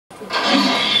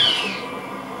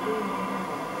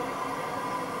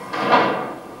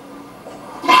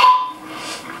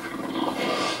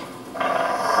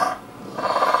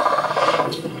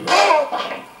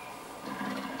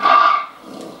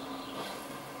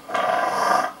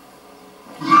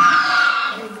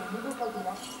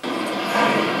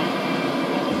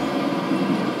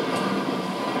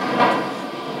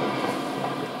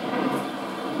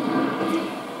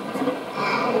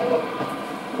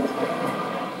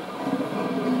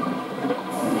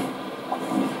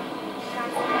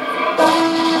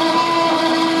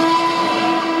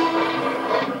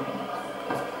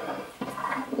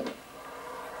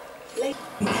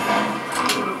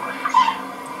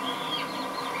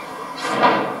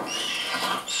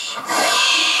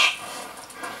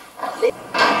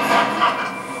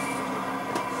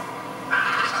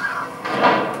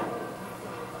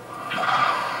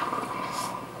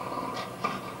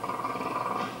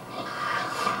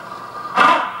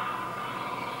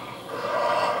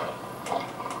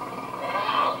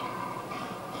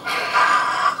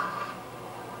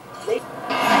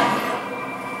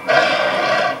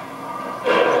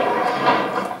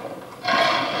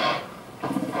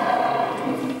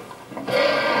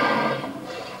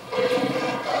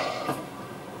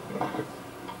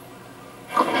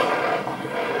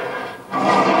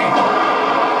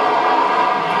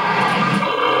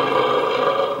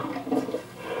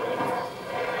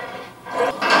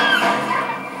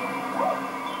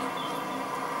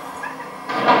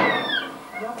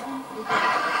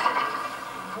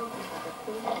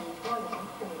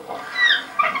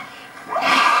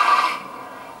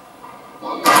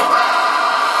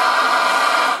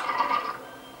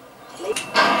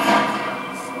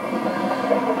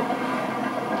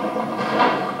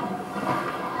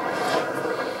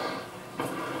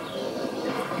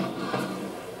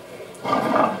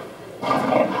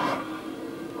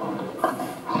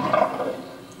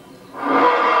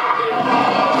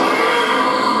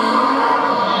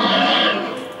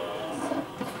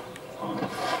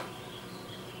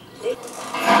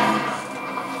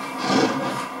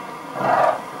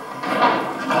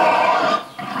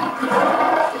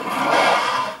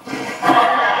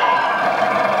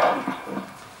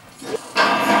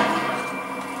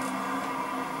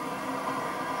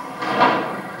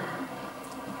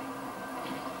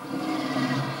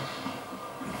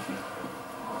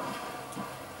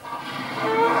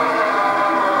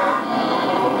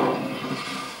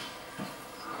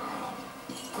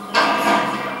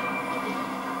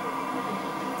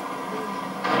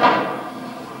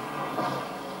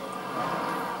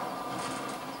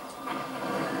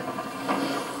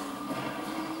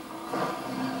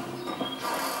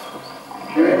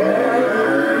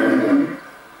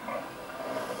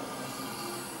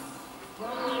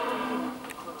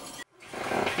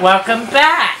Welcome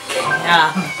back!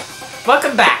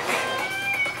 Welcome back!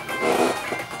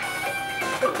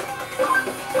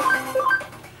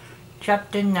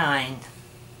 Chapter 9.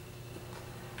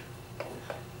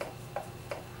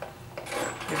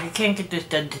 If you can't get this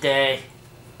done today,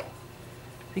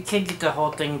 if you can't get the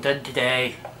whole thing done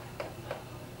today,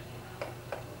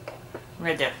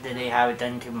 we'll definitely have it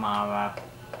done tomorrow.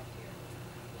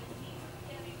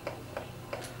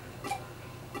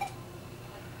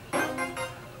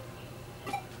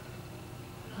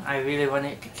 I really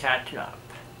wanted to catch up.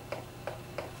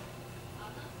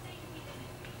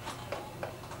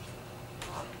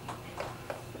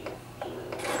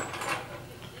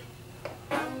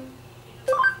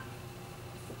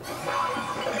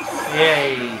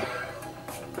 Yay!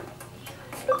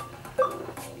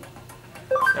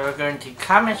 So we're going to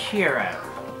Kamashiro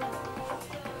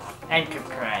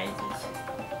Enterprises.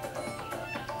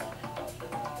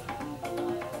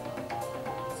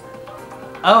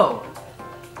 Oh!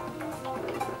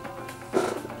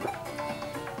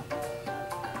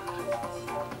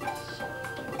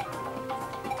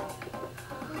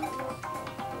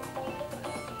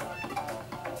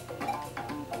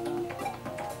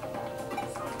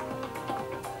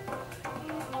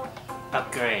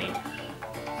 Upgrade.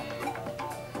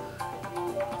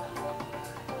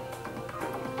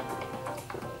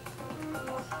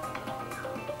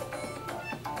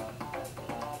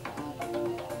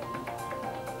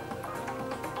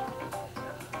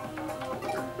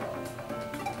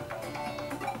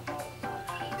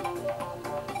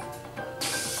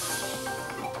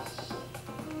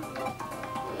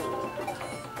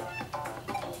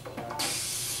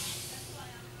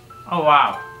 Oh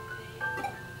wow.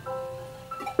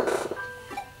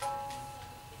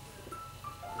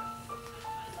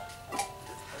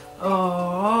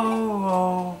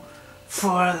 Oh,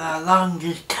 for the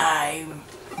longest time.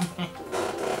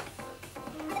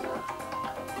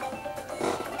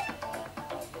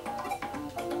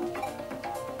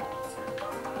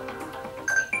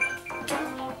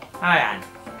 Hold on.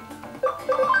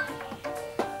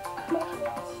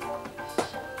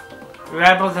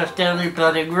 Rebels are still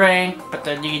rebuilding rank, but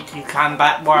they need to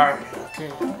combat more.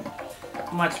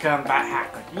 Let's combat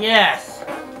hackers. Yes!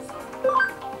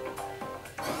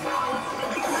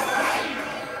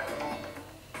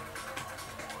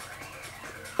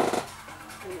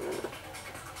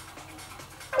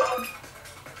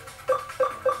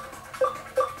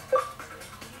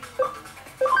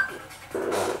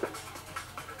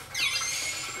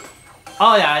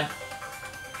 Hold on.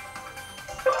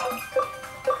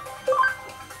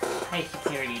 High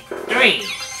security 3.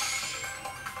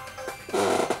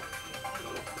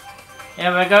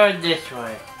 And we're going this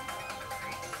way.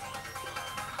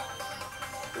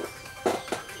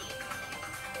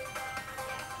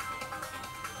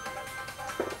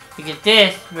 Because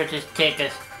this will just take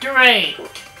us straight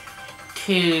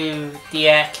to the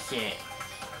exit.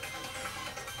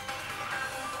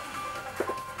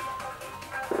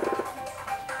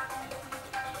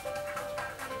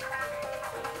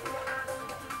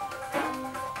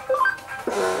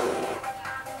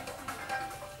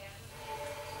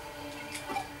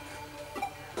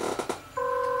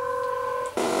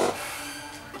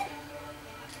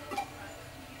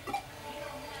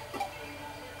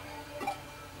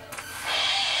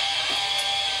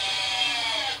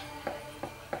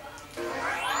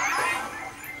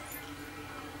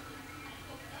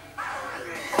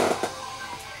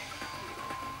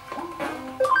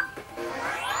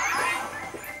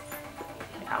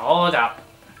 Hold up.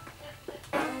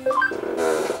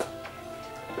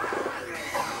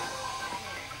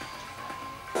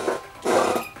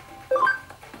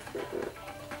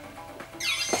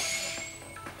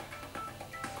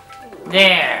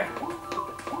 There.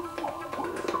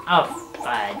 Oh,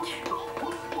 fudge.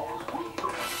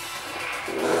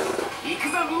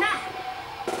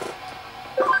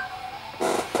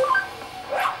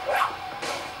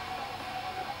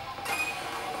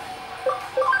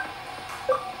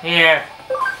 Here.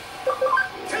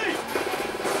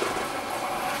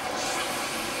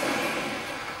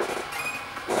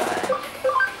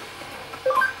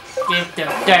 Gift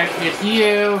of darkness,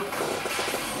 you.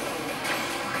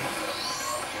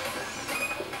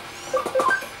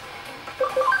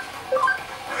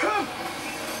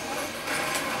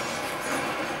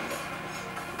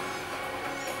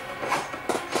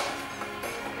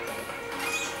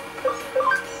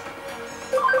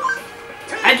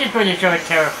 I just want to show what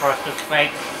Terra Force looks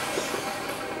like.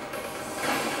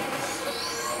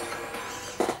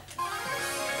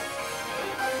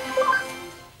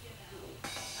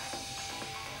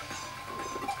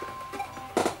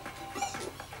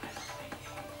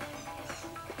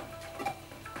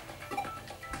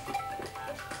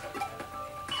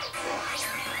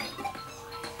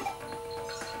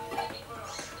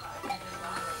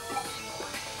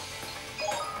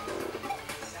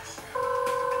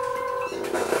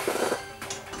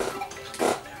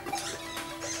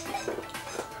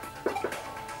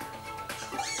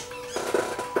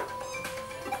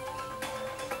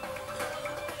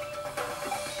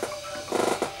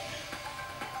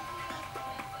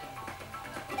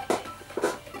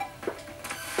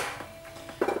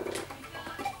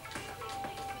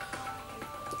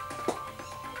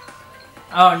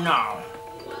 Oh no.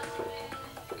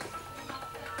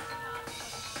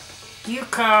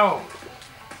 Yuko!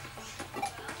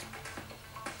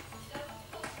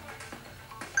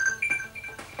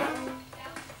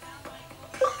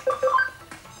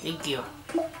 Thank you.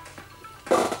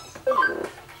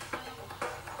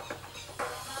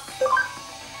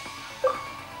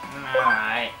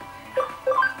 Alright.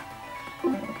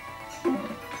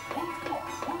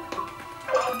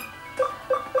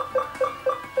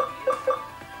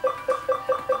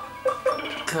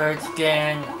 Card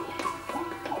scan.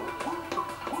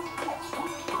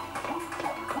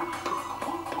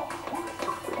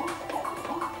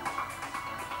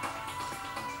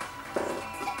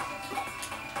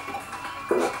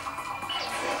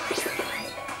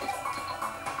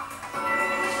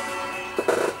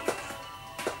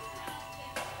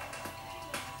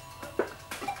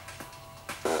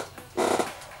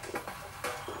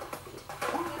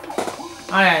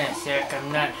 Hold on a sec,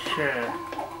 I'm not sure.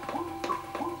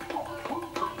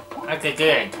 Okay,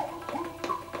 good.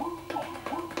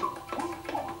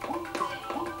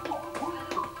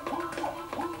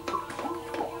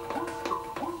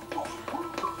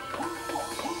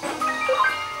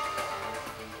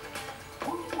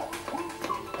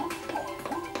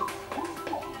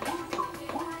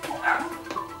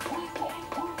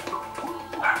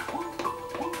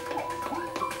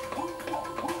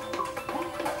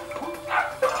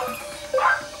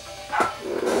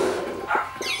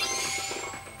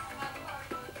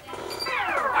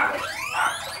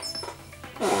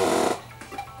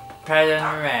 Pattern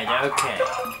red, okay.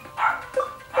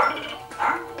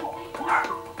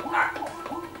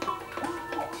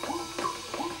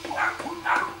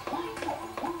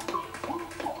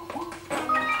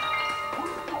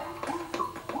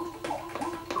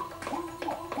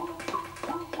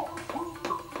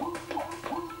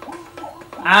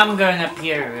 I'm gonna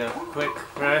appear real quick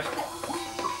first.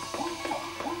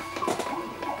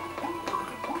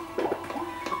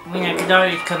 I mean, I could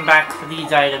always come back for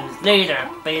these items later,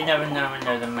 but you never know when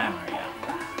there's a memory up.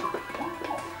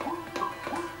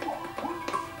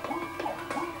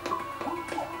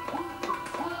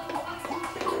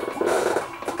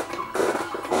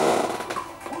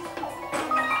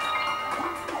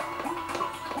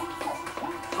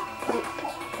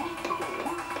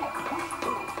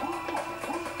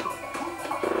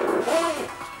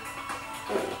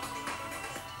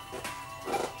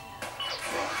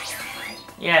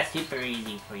 Yeah, super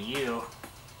easy for you.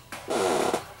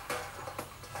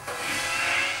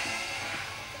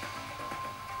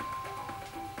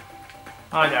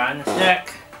 Hold on a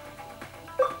sec.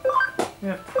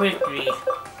 Real quickly.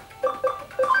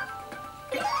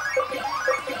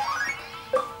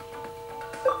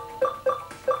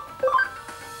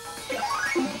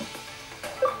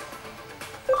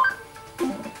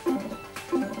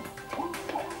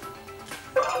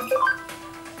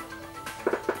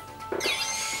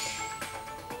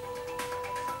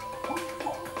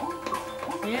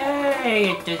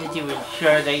 Yay! It doesn't even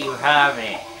sure that you have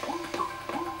it.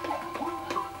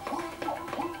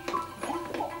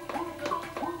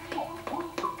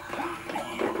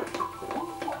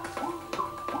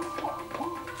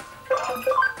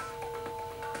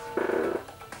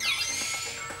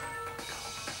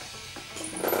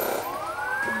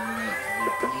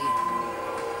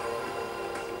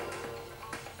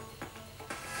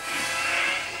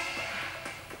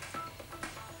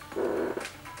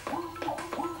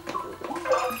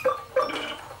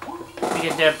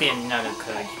 Because there'll be another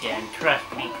code scan,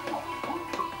 trust me.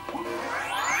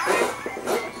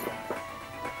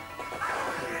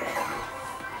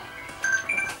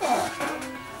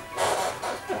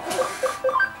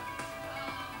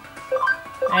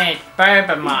 Hey, it's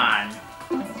Barbamon.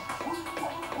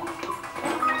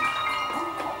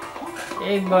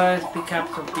 Big boys pick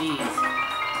up some bees.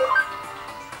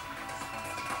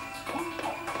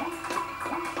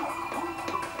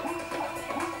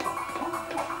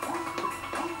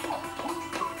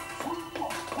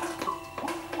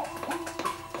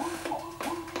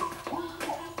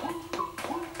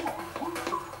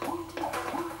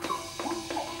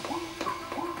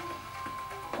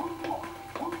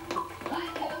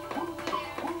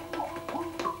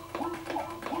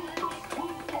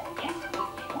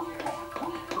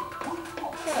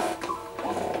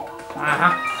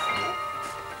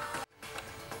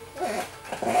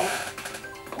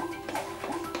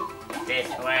 This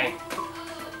way.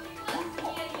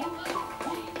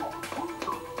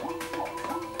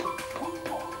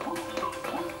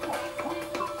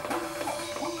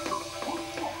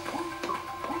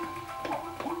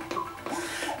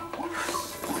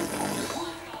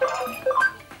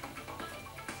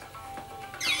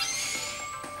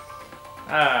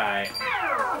 Alright.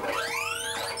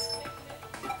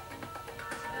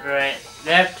 Right,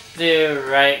 left blue,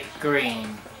 right green.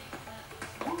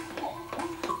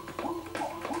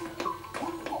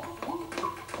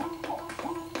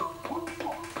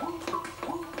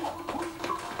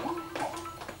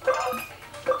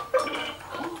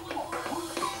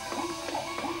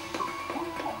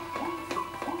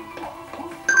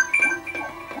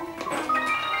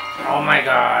 Oh my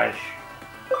gosh.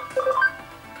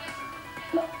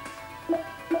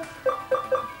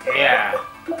 Yeah.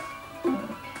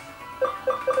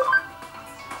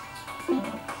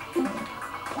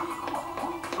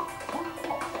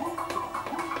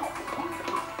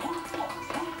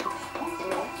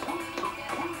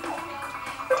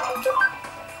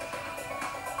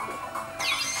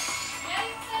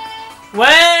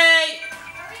 Wait!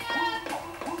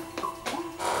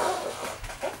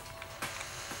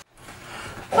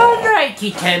 Alright,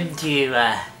 you time to,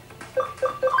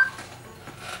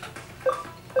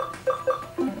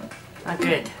 oh,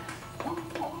 good.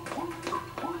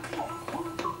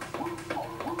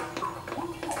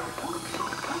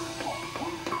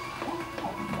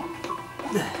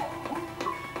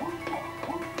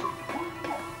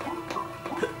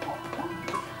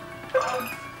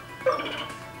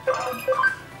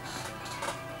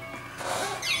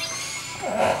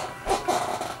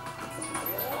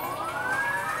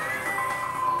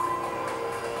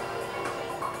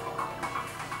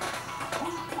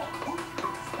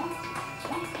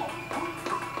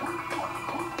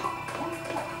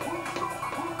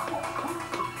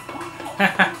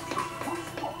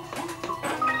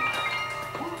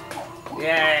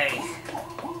 Yay!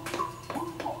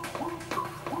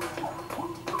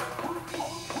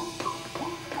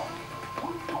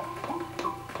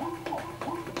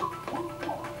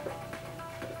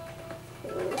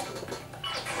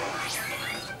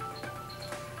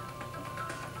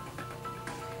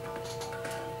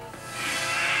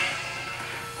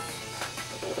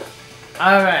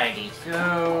 Alrighty,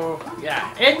 so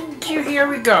yeah, into here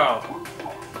we go.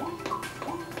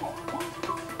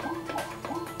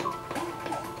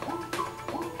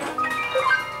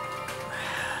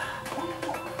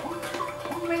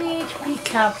 How many HP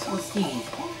capsules these?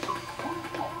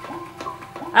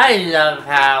 I love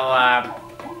how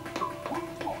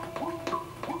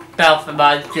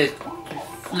Belphamon's just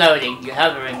floating,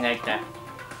 hovering like that.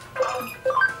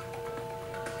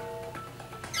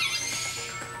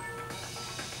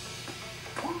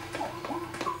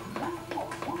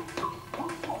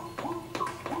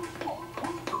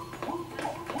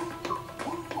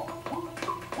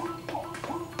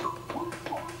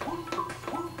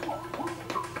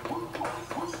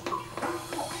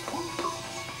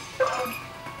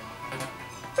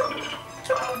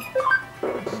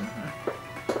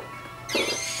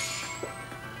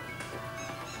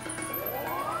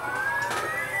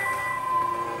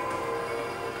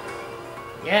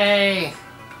 Yay!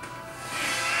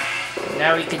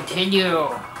 Now we continue.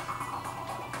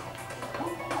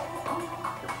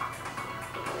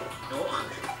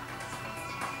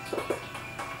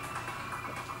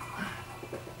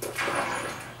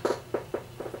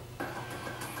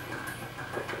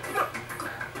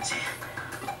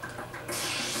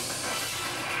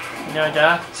 No,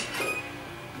 duh.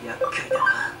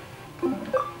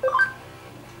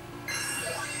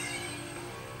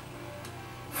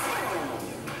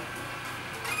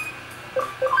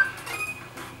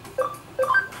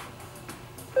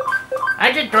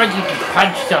 I just want you to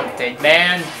punch something,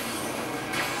 man.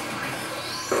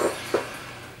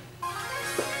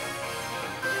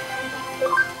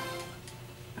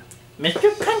 Mr.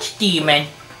 Punch Demon.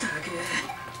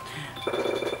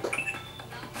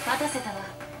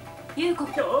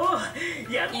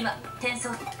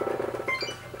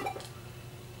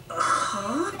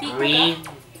 Read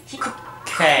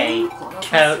K.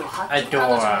 Tote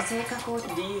Adora.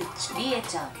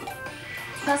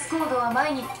 パスコードは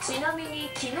毎日ちなみに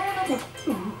昨日の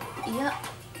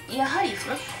やはり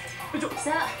さ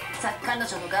あ彼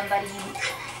女の頑張りに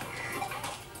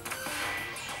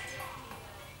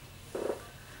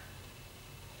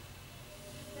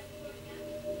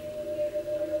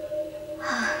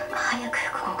早く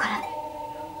ここから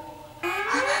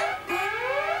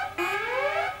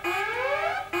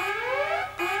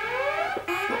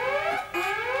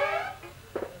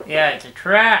Yeah, it's a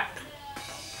trap.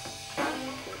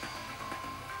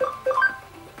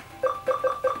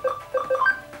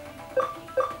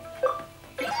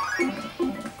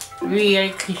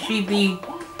 She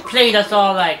played us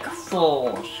all like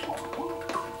fools.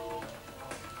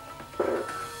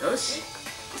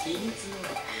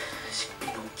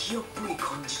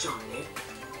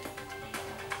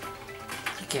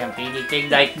 Can't be anything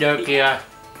like Nokia.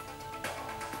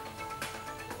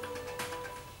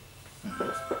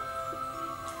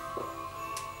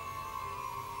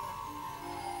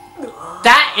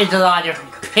 That is a lot of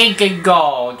pink and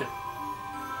gold.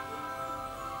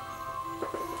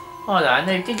 Hold on,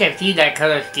 I think I've seen that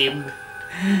color scheme.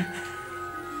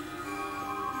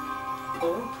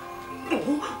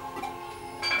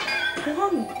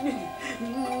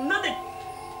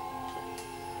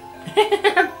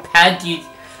 Panties.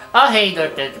 Oh, hey,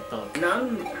 look, there's a book.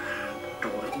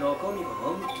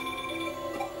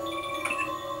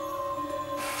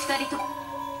 二人と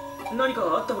何か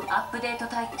あったの？アップデート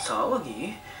タイプ騒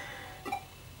ぎ？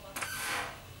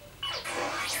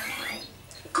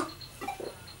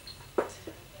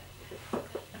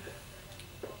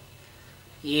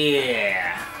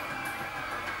 Yeah.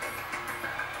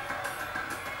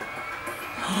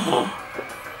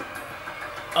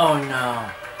 Oh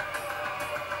no.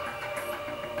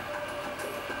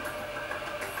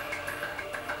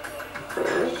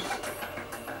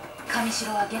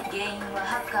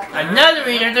 Another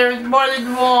reader, there's more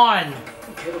than one.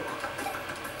 けど。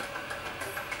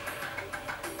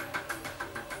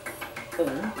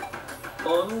王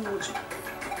子。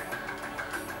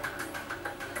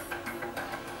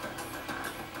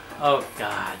 Oh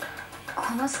god.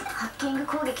 このハッキング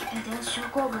攻撃エデン症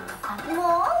候群の患者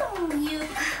もう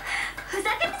ふざ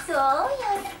けてそうや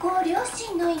ご両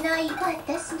親のいない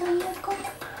私の言うこ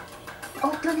と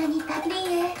大人にたり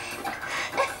え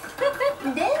で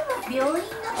も病院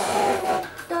の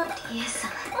だってイエさ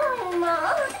んもう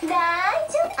大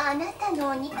丈夫あなたの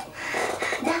お肉だ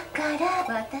か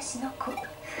ら私の子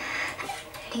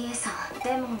リエさん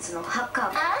デモンズのハッカー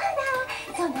あら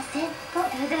その戦法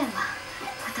エデンは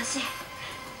私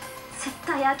絶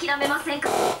対諦めませんか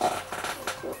いや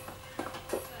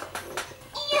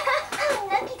半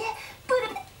泣きでプ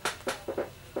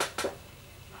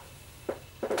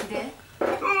ルで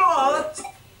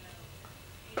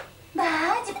マ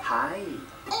ジはい。いや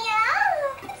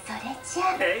それじゃ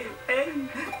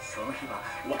その日は。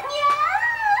いや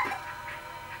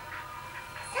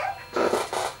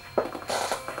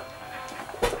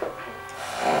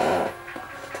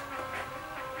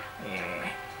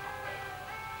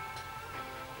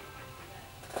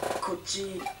こっ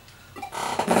ち。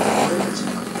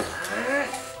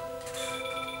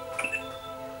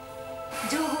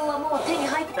情報はもう手に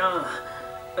入った。あ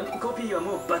あ、コピーは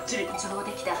もうバッチリ。上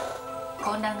出来だ。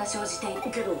混乱が生じている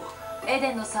けど。エ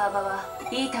デンのサーバーは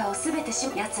イーターを全て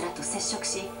奴らと接触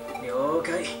し了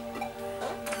解。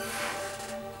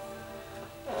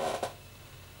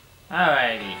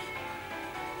Alrighty.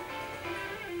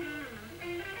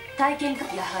 体験か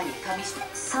やはり紙下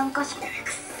参加者一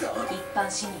般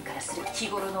市民からする日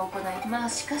頃の行いまあ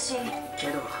しかしけ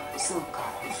ど。そう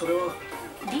かそれは。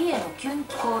リエのキュン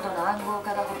コードの暗号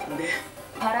化がで。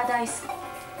パラダイス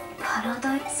パラ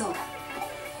ダイスそうだ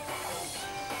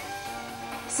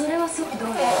それはどう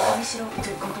やら神城って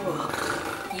ことは。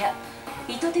いや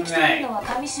意図的というのは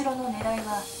神城の狙い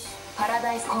はパラ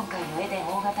ダイス今回のエデン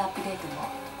大型アップデートも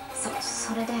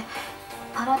それで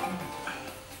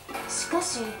しか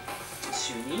し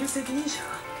主任責任者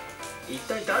一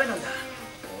体誰なんだも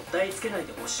ったいつけない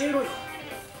で教えろよ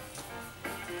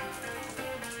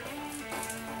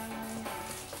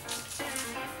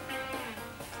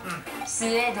スウ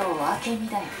ェード明美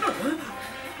だよ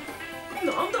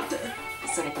なんだって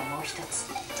それともう一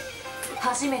つ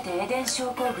初めてエデン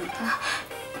症候群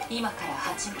今から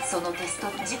そのテスト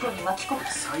事故に巻き込む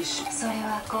最初それ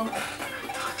は今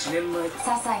8年前些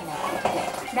細なことで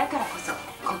だからこそ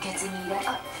虎穴にいられ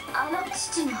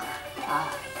父のあ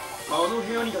の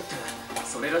部屋にだって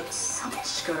それが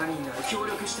力になる協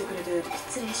力してくれて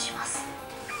失礼します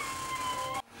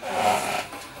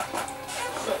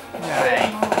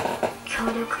協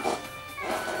力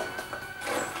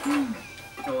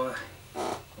おい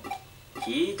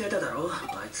聞いてただろあ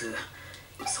いつ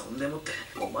そんでもって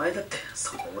お前だって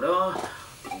俺は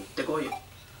持ってこいよ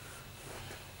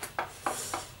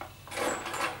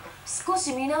少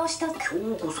し見直した今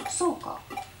日こそそうか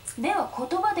では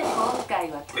言葉で今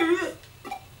回は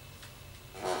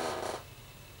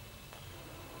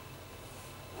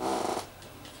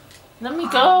Let me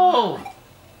go!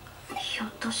 ひょ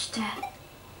っとして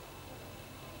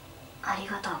あり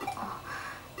がとう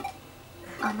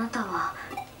あなたは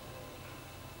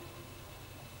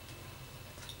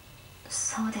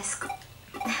そうですか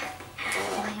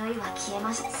迷いは消え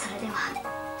ましたそれでは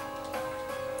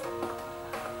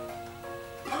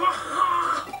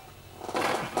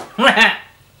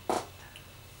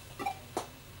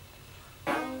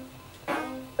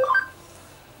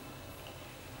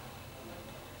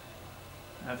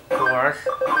Of course. course.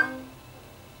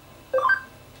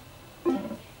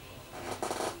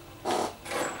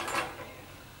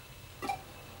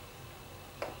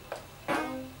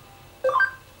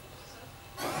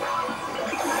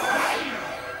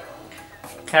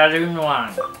 Cartoon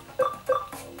 1.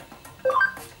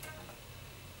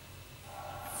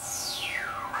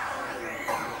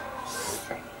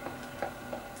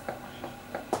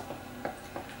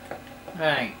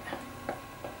 Right.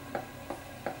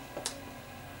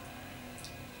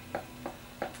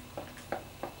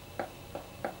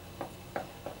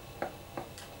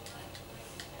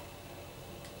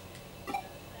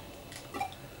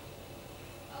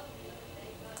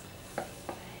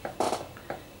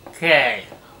 Okay.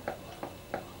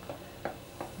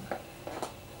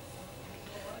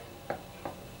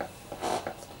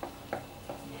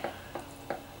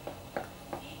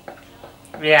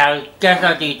 Yeah, I guess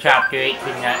I'll do chapter 8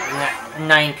 tonight,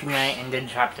 9 tonight, and then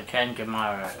chapter 10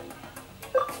 tomorrow.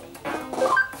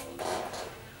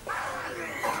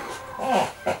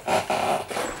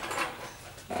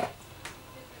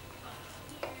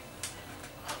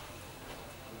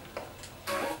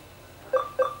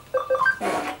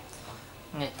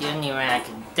 That's the only way I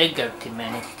can think of to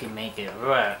manage to make it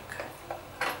work.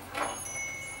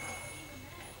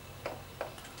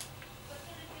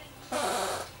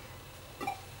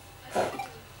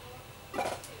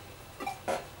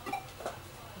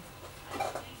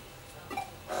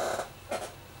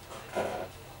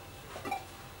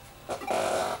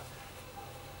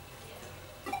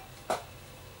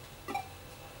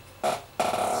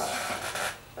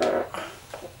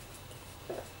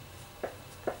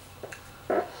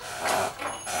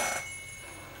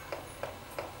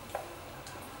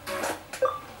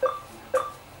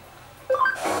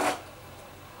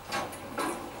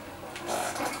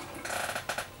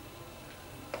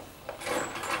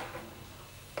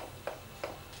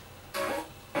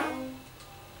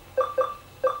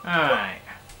 Alright.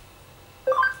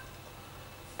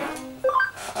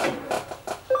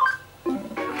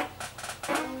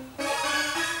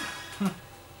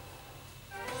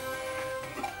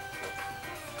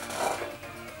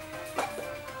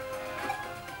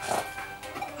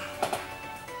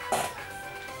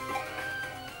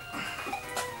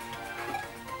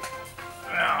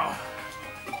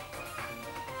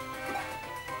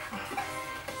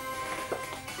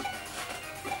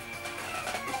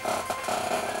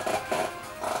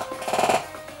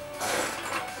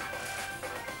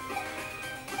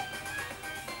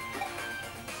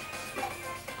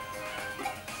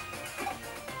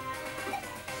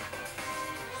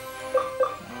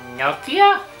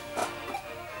 Nokia?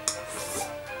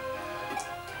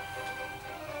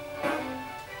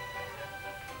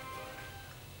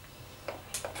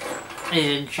 Is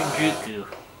in Shinjuku.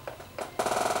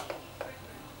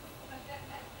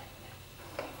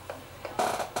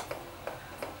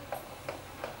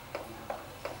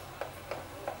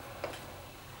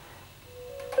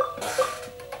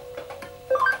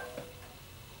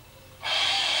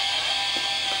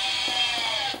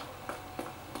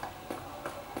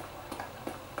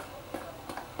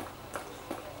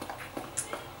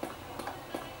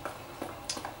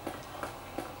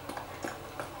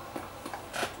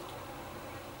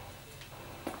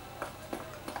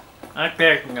 I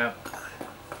there's no.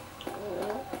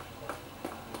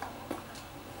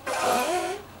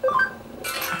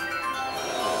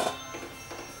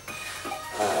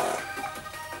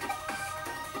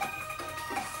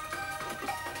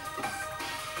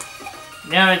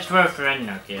 No, it's for a friend,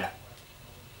 Nokia.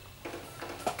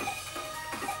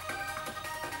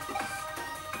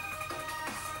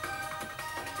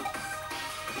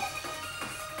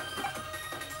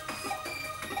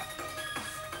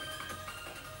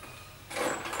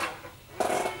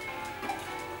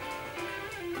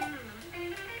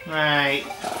 Right.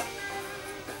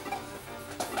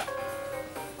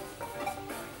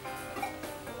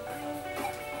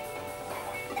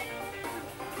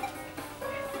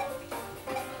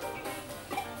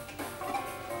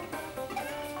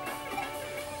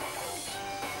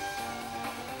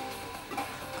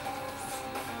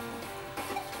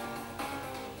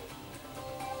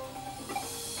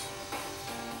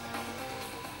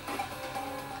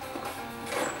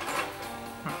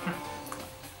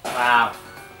 Wow.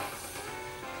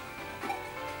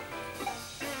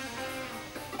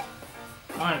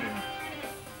 Wondering.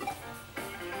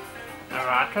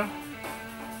 Naruto?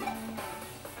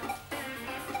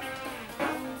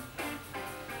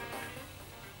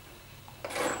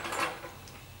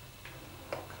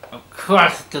 Of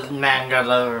course the manga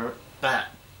lover, but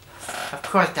of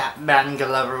course that manga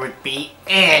lover would be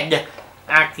Ed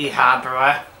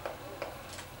Akihabara.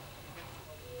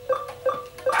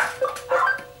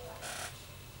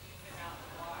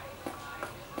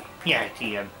 Yeah, I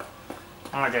see him.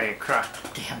 I'm gonna go across the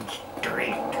damn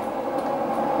street.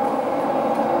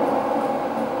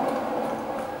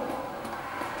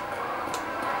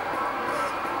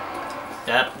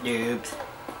 Sup, noobs?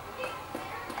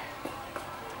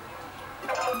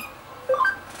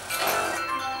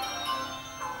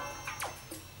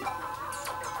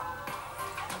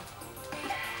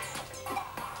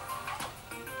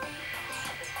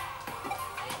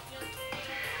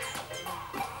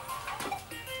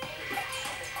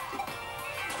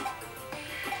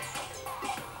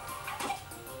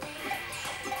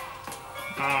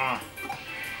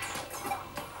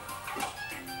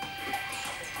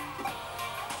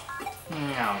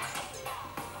 No.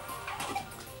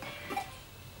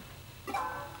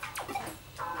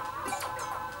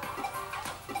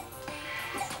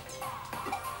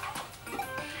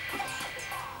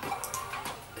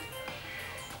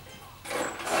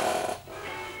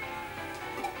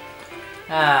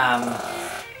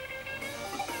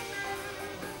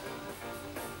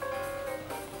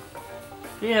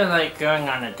 Feel like going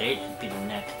on a date would be the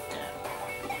next step.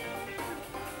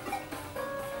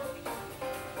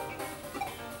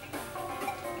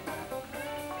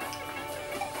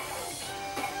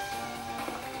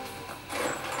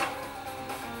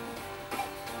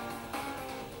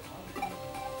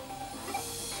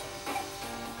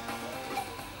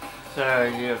 So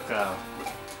you go.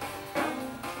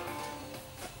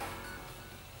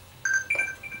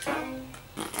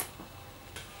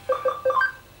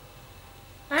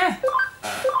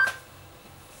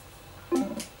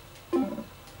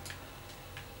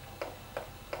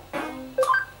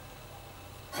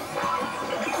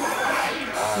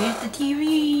 Here's the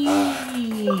TV!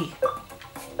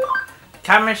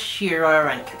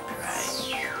 Kamashiro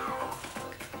Enterprise.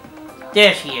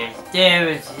 There she is. There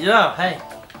is. Oh, hey.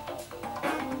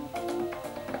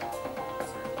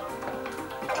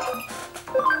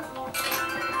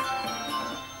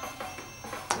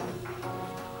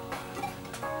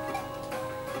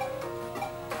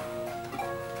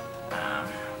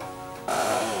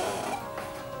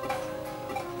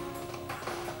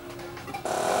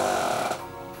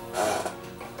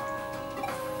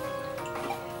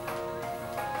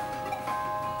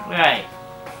 Right.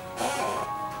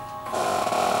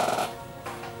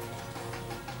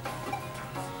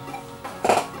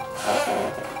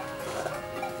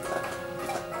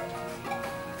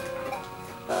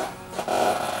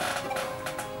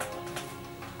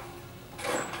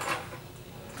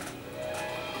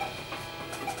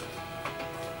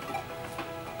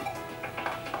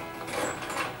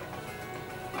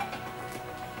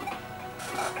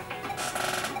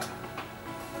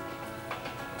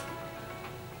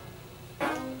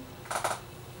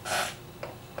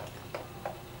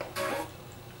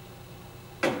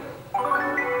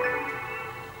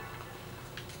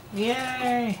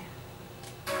 Yay!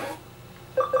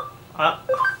 Up.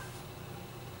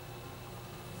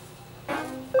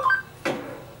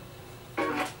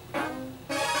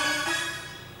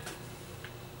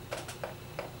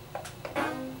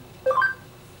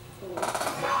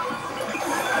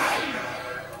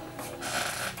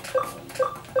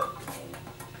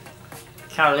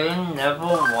 Kaloon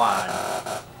level 1.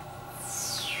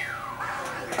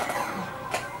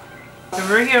 So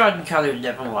we're here on Kaloon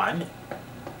level 1.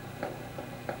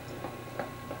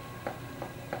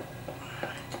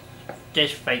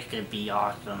 This fight's gonna be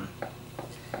awesome.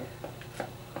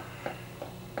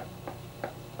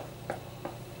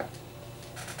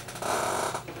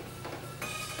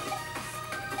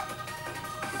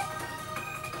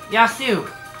 Yasu!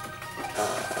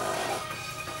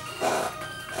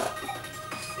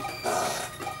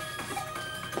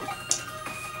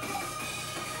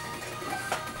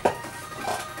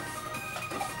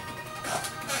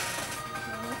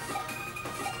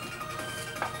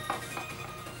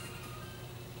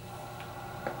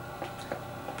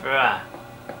 Bruh.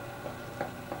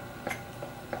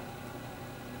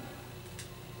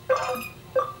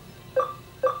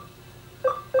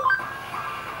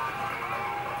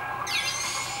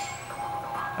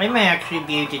 I may actually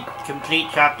be able to complete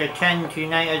chapter 10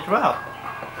 tonight as well.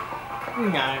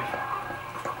 Who knows?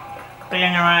 But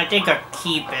anyway, I think I'll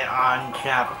keep it on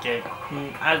chapter...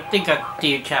 I think I'll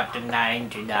do chapter 9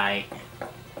 tonight.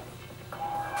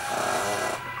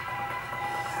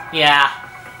 Yeah.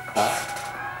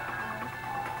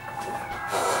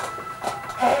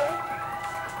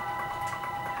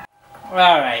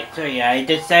 Alright, so yeah, I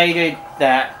decided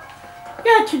that...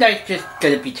 Yeah, tonight's just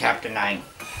gonna be chapter 9.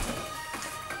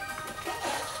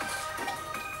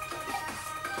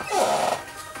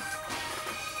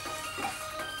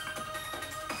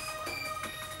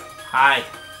 Hi.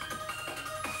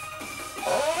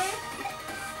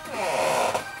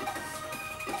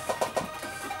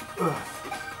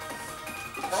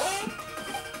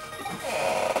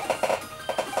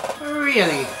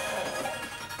 Really?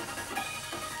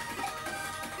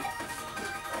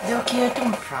 Loki, I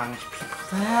don't promise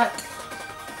people that.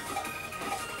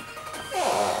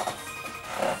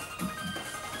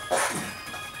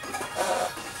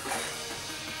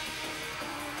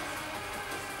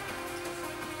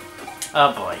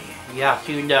 Oh boy, yes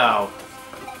you know.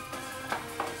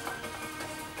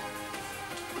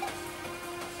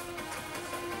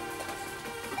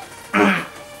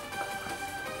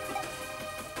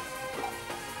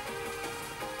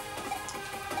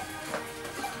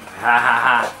 Ha ha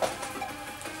ha.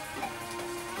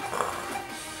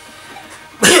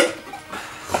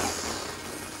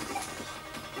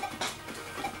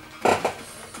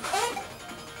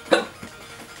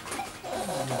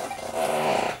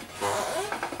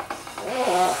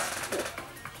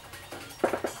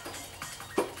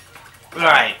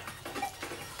 Right.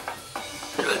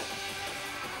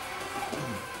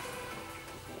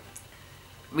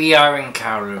 We are in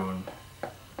Kowloon.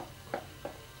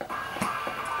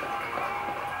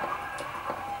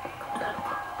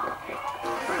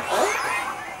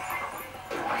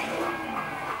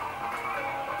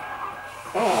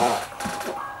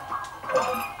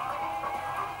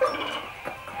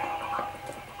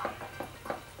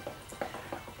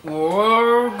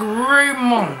 Whoa,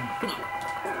 Greymon!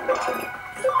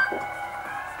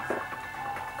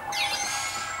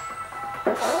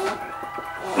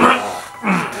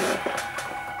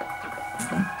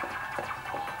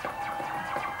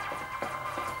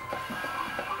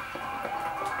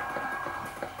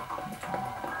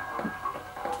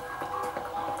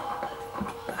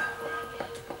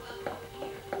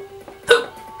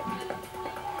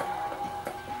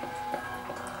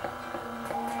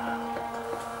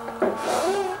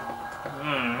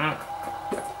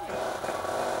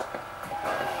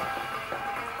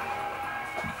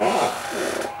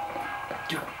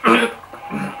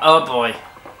 Oh boy.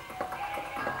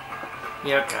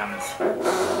 Here it comes.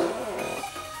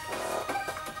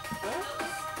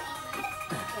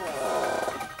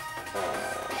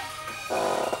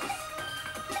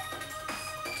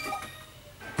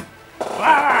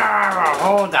 Ah,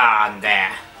 hold on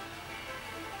there.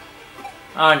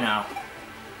 Oh no.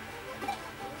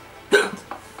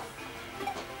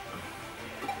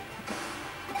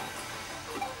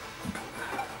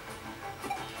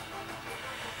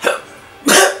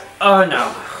 Oh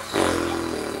no.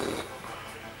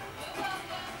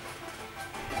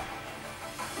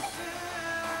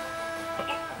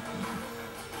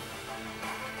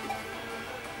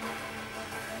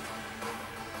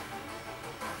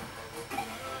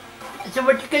 So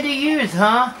what you gonna use,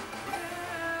 huh?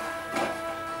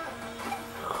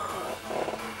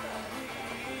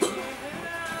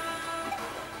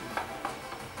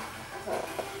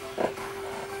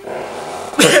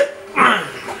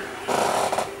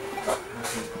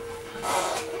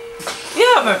 You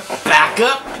have a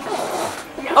backup?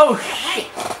 Oh shit!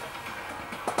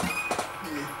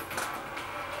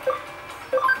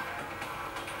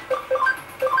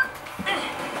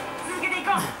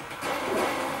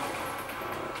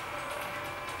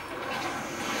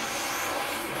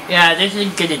 Yeah, this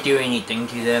isn't gonna do anything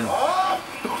to them.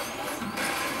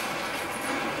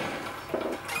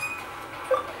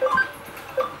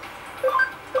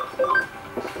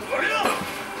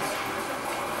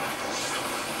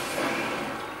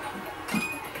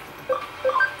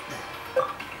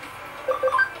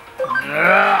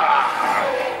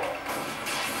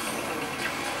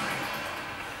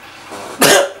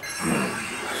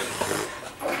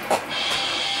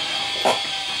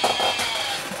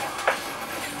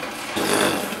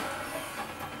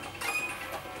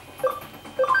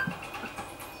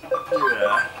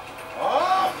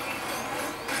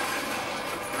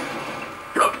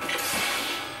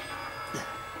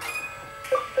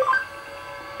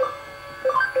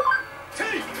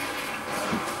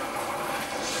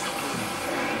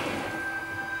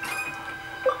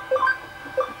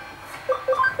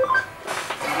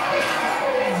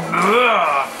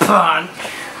 Punch.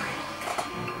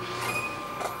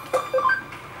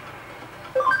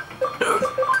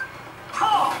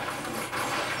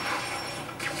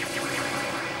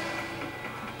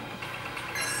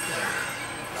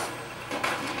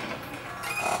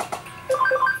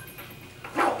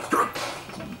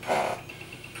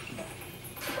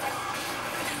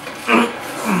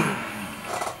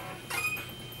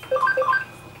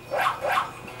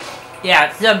 Yeah,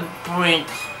 it's a point.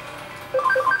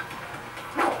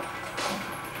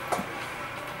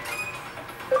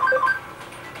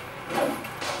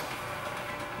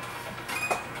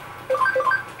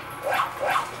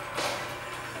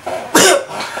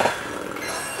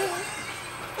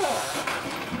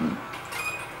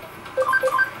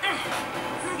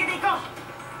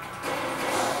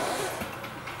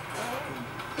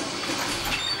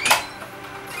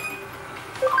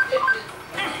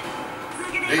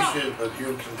 condition of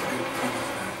your complete.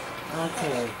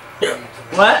 Okay.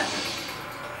 What?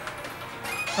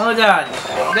 Hold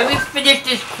on. Let me finish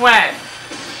this quest.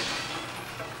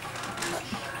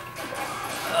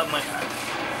 Oh my god.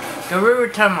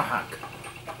 Garuru Tomahawk.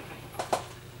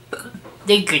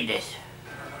 Thank goodness.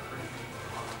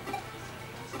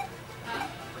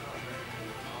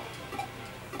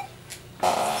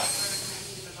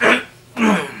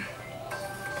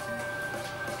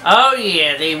 Oh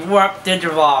yeah, they warped and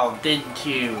evolved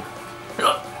into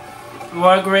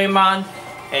Royal Greymon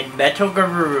and Metal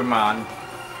Garurumon.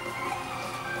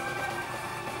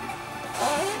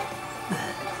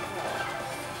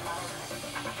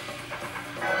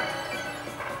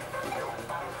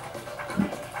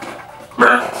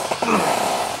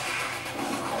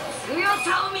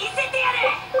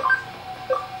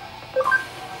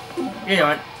 You know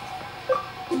what?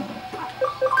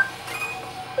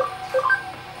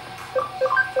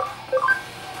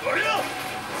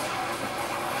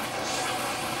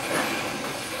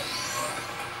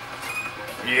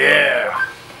 Yeah.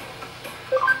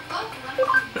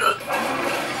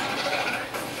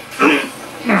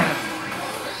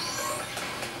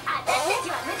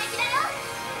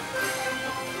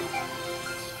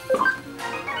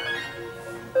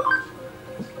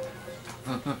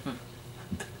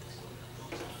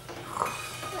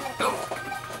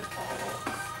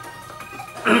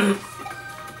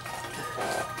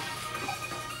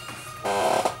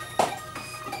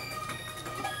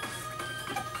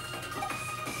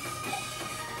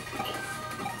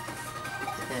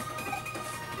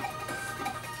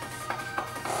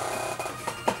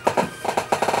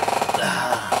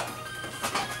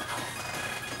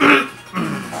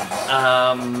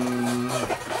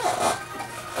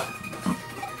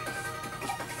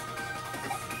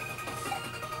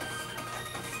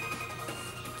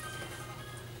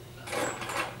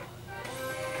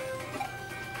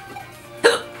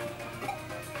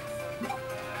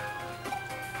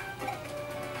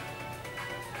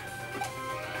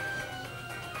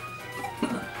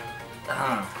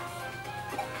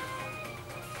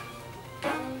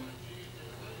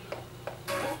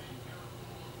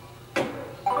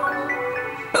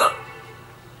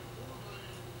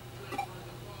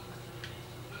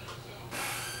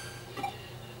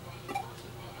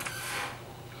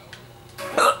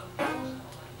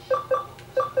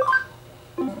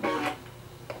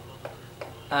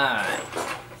 Alright.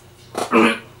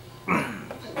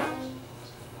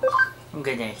 I'm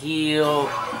gonna heal.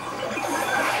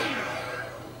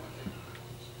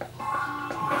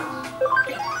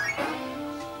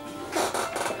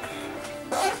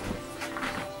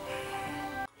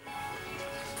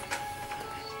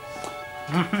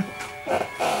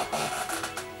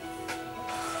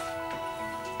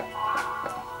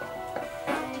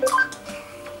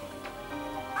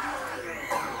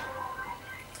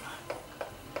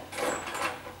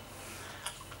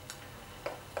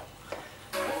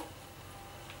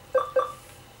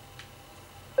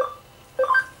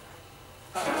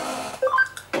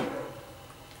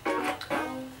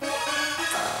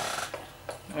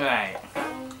 Right.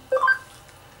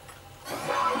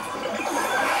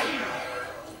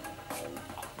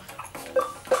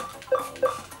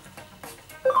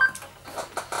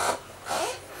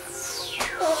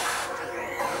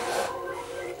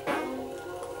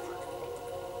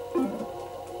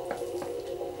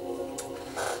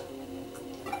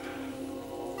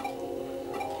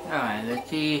 Alright, let's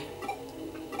see.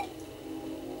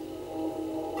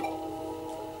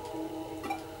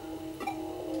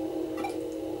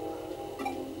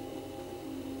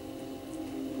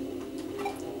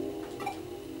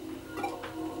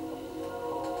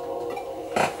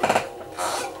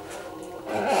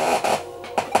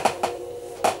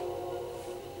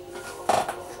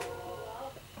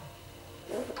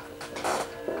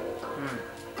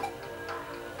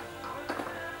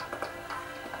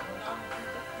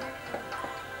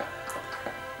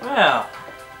 Well,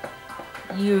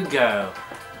 you go.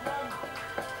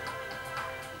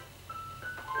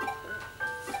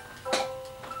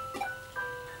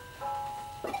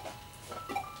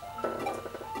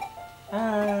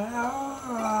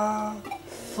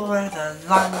 For the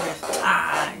longest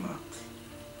time.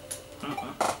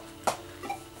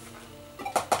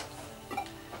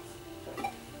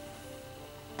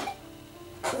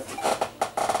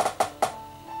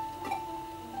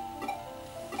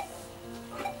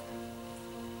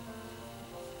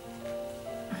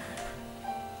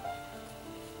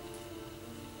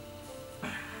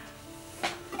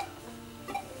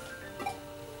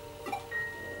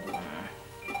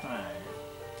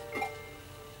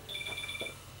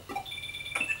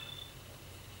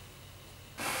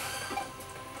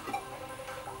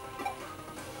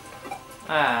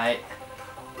 Alright.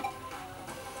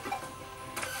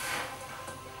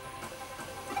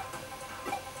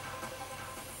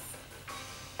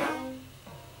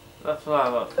 What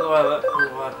floor?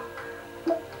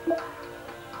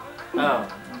 Oh,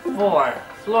 4.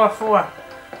 Floor 4.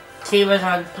 Team is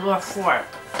on floor 4.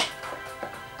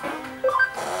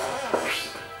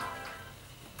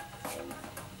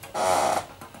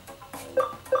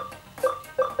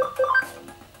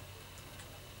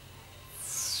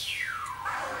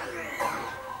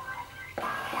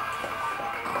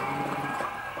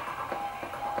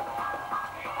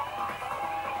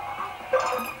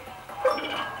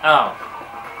 Oh.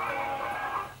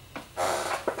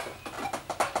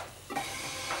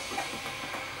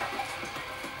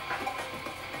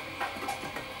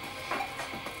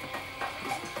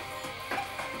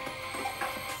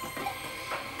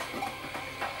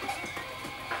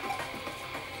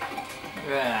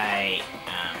 Right.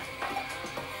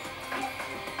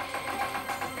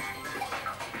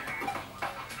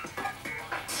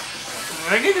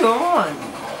 Look at on.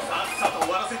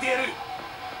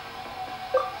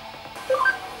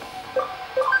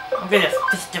 I'm gonna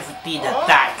fist defeat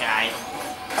that guy.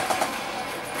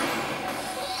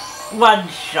 One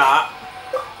shot.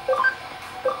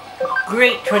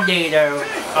 Great tornado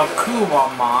of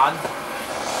Kumamon.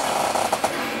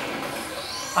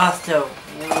 Also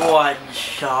one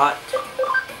shot.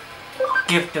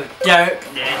 Gift of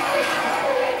Darkness.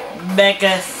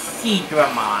 Mega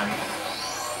Seedramon.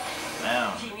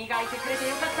 Wow.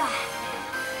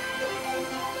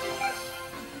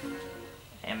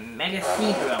 And Mega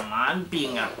Seedramon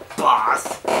being a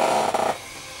boss.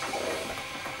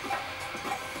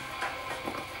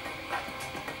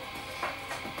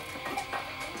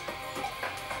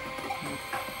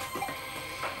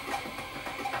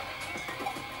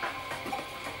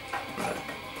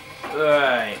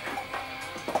 Right.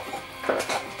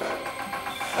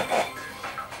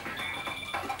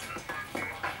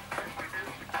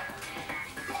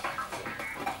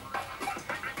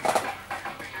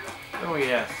 Oh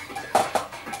yes.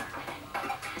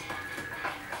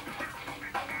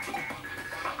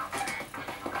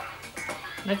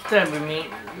 Next time we meet,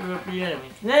 we will be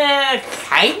enemies.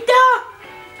 Kinda?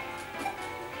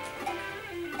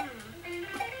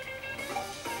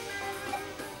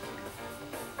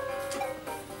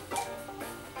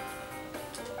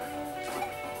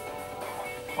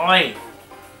 Oi!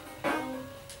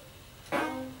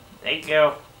 Thank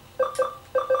you.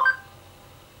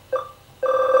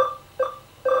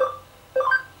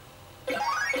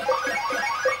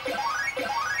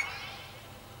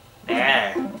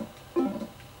 There.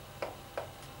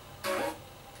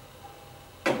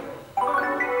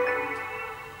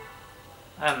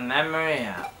 A memory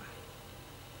up.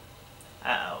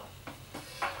 Uh-oh.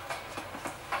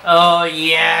 Oh,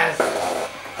 yes!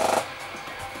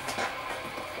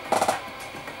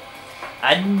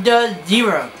 Under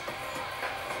 0.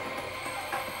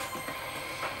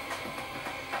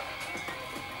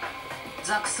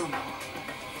 Jackson の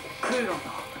クーロンのい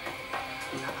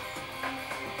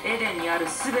やエデンにある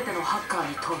すべてのハッカー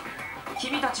に問う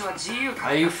君たちは自由か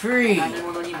Are you free? 何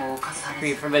者にも侵され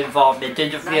Free ず from involvement, 何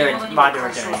interference, 者にも干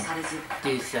渉 monitoring. されず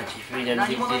Do such freedom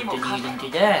existed even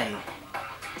today.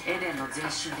 エデンの前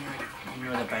身であり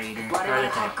Motivated and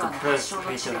prototype, the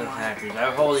birthplace of the factories,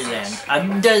 our holy land,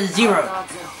 under 0. それは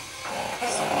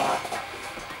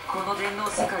この電脳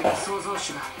世界の創造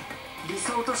主が理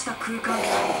想とした空間で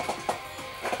あ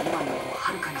り今よりも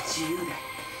はるかに自由で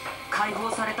解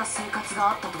放された生活が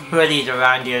あったという Hoodies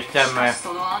around here しか somewhere. し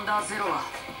そのアンダーゼロは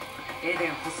エデ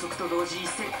ン発足と同時に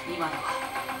今では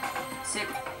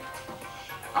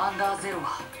アンダーゼロ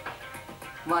は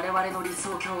我々の理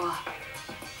想郷は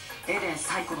エデン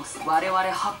最古の我々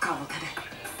ハッカーの手で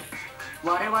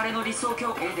我々の理想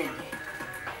郷エデンに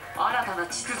新たな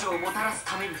秩序をもたらす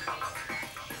ために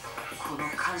この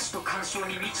監視と干渉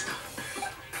に満ちた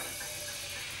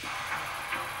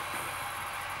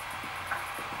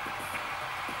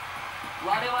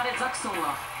我々ザクソン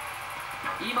は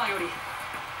今より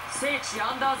聖地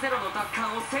アンダーゼロの奪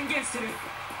還を宣言する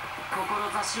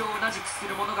志を同じくす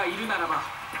る者がいるならば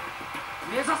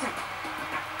目指せ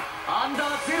アンダ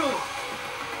ーゼロを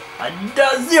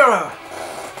Under 0.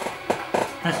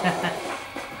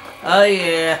 Oh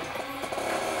yeah.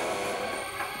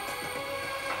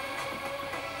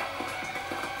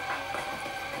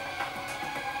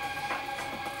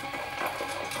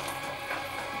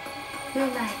 うま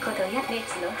いことや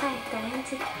熱の入った演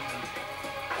説。エ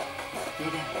デン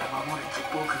を守れた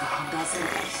僕がアンダーゼロ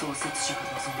創設者が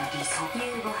望んだ理想夕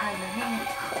ご飯のね。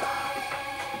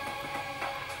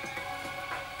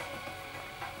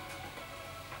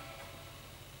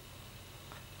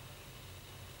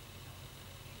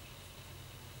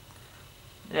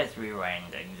Let's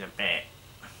rewind things a bit.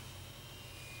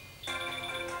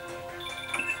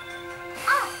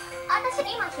 私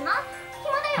今暇だ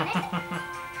よね。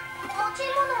持ち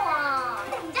物は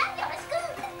じゃあよろしく。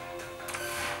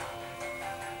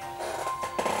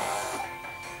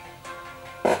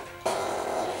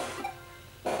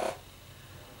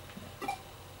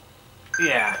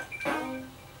Yeah.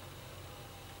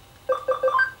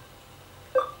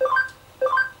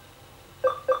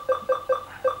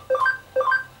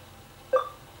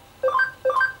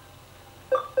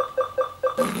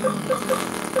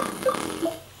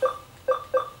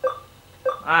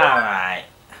 Alright.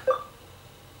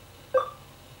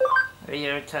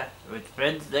 With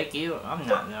friends like you, I'm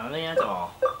not lonely at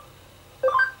all.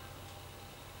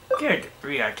 Good,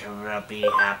 Ryota will be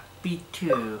happy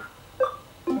too.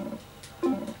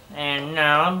 And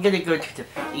now I'm gonna go to the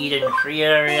Eden Free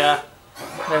area,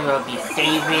 where we'll be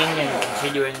saving and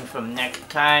continuing from next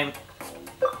time.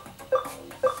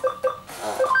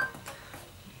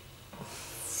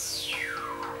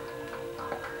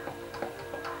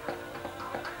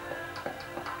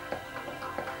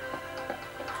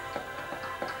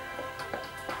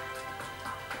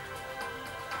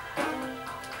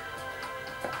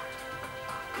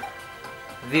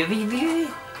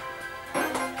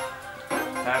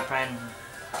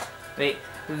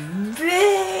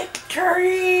 Victory!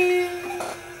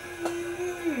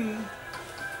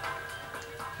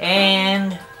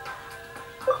 And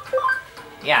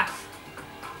yeah.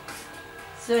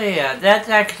 So yeah, that's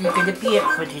actually gonna be it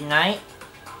for tonight.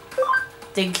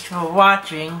 Thanks for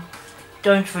watching.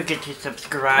 Don't forget to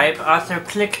subscribe. Also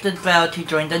click the bell to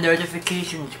join the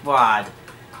notification squad.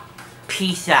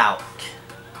 Peace out.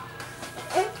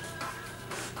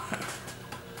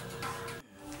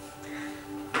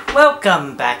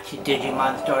 Welcome back to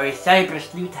Digimon Story Cyber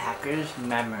Sleuth Hacker's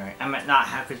Memory. I mean, not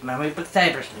Hacker's Memory, but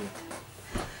Cyber Sleuth.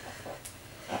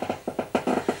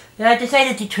 I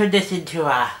decided to turn this into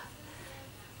a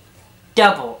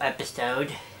double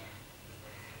episode.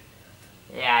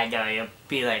 Yeah, I know, you'll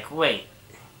be like, wait.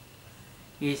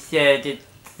 You said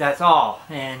that's all,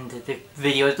 and the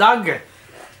video is longer.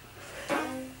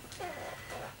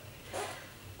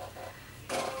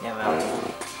 Yeah, well.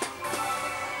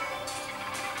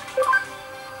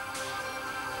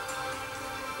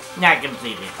 Not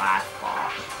completely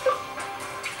possible.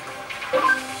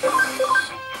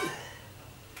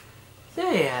 So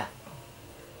yeah.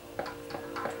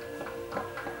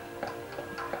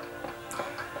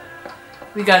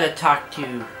 We gotta talk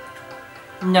to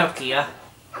Nokia.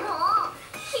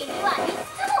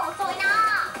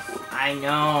 I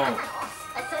know.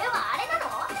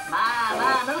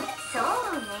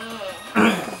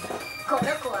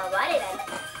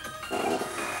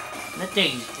 The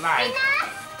thing's right.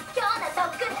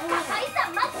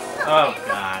 Oh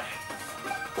gosh.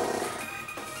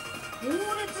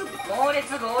 猛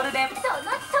烈ゴールデン。その通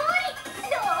り。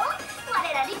どう？我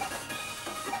らに。よ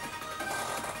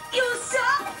っしゃ。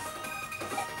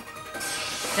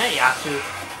Hey, Yasu.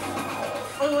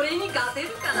 俺に勝てる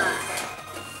かな。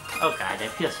Oh god, I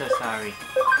feel so sorry.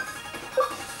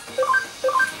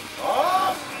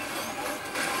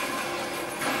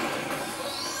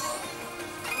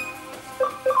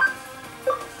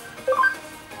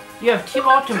 You have 2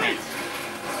 ultimates.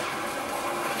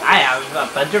 I have a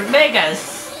bunch of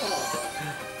megas.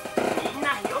 みんな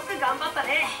よく頑張った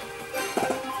ね。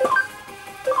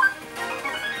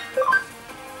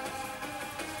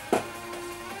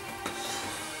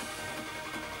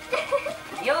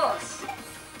よし。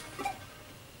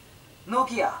ノ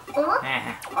キア。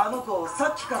あの子さ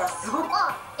っきからすごく。ゴルマ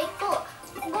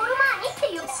ーニって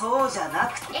いう。そうじゃな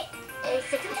くて。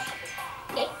説明。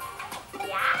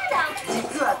やだ。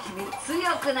実は君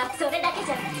強くな。それだけ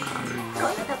じゃない。こんな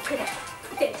とこで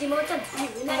デジモンとの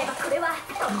言うなればこれは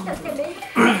時としてめよし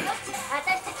私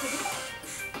たちに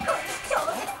これちょう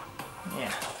ど。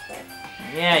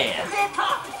Yeah.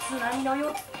 津波のよ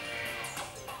う。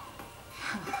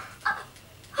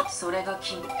それが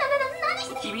君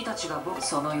たちが僕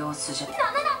その様子じゃ。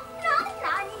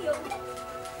何よ。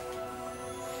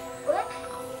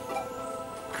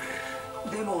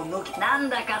でもノキなん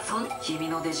だか君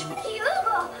のデジモン。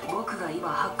僕が今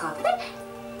ハッカーで。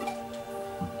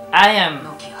I am.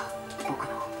 ノキア、僕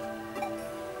の。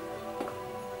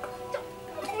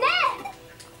ね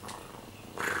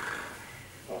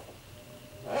え。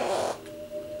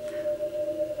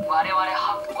我々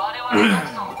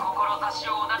の志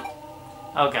をな。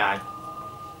Oh god.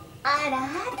 あら。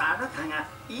あなたが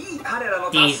いい彼らの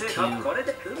達成感これ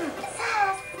でさ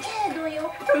あけど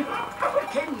よ。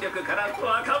権力から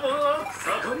若者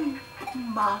そこに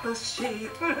眩しい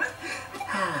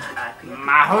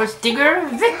Maho Stinger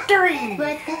victory!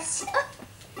 私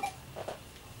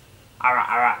Ara,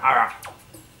 ara, ara.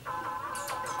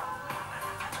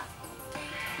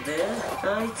 で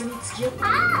あいつに付き合って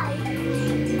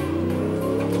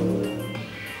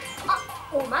あ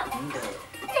お待ってんだよね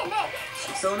えね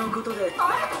そのことでえあ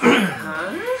は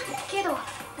けど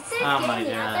つい Oh 現 my に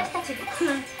god. 私たちでお To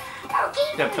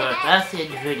金 put ね us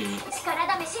in hoodie.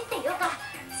 力試しっていうか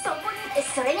そこに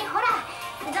それにほら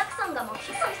ザクさんがもうそ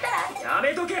したらや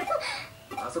めとけ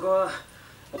あそこはし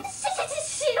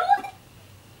ろ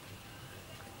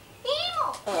いい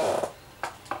もん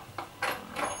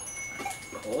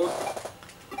お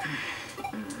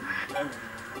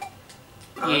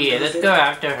Yeah, let's go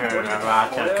after her,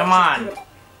 Narata. Come on.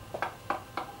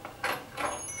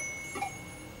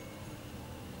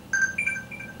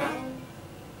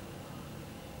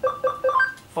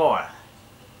 Four.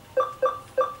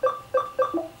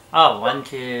 Oh, 1,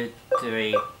 2,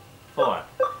 3, 4.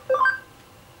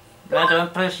 Now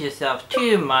don't push yourself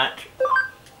too much.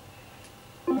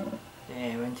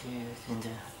 There, 1, 2,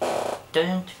 3.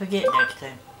 Don't forget next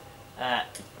time. Not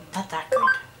that good.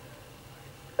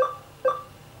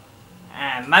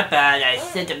 My bad, I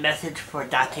sent a message for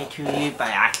Date to you by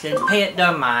accident. Pay it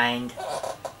no mind.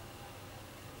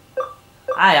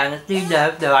 I honestly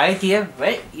have no idea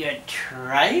what you're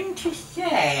trying to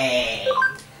say.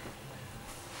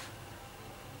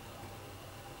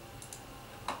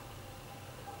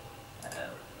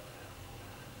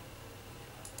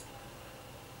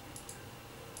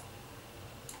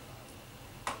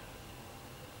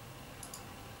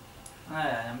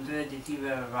 Alright, I'm good to see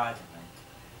where Roger went.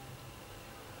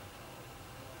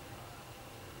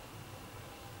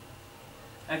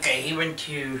 Okay, he went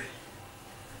to...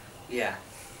 Yeah.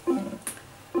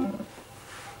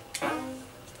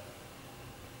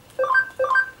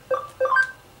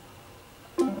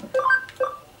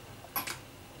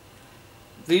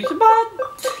 Digimon?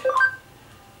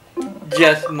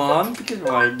 Just Mom, because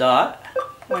why not?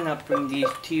 Why not bring these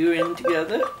two in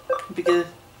together? Because...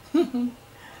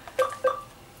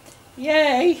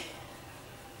 Yay!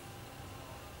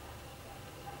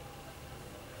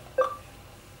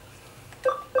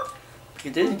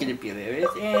 Because this is gonna be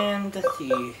hilarious, and let's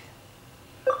see.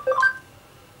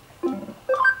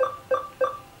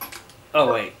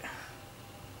 Oh wait.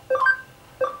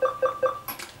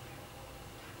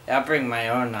 I'll bring my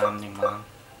own Omnimon.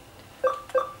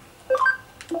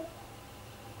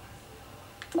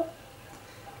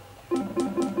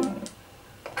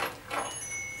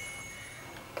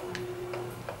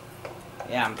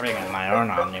 Yeah, I'm bringing my own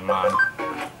Omnimon.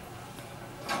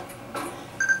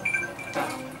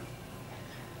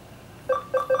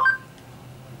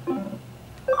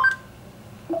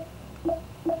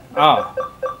 Oh.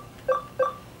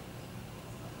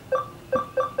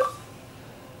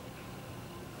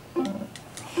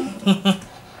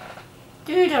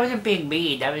 Dude, that was a big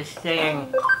bead. I was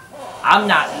saying, I'm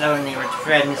not lonely with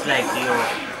friends like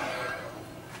you.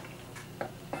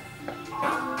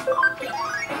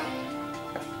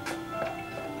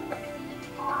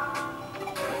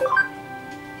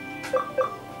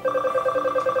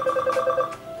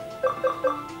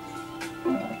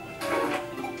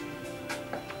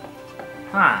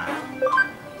 Huh.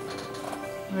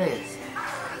 What is it?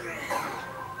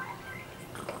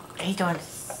 They don't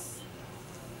sell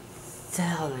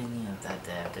any of that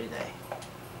there, do they?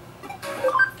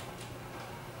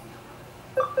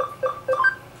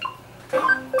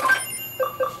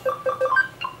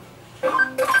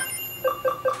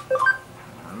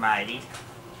 Alrighty.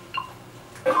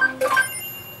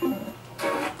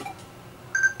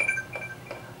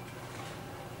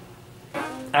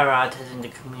 Arat is in the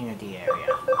community area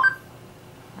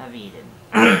of Eden.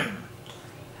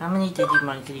 How many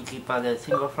Digimon can you keep on a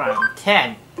single farm?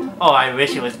 10! Oh, I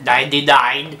wish it was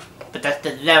 99! But that's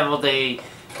the level they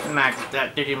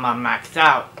that Digimon maxed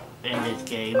out in this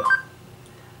game.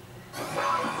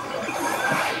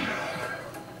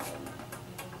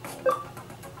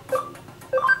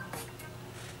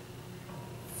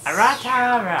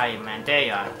 Arata, right man, there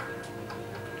you are.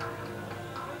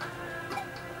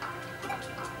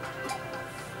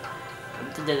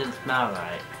 Something doesn't smell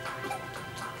right.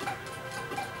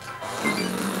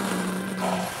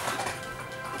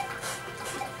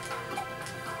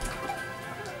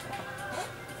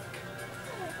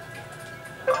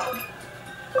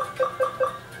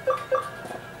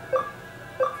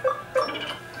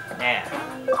 There.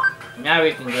 Now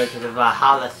we can go to the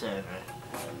Valhalla server.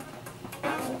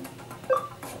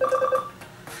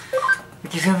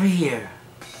 Which is over here.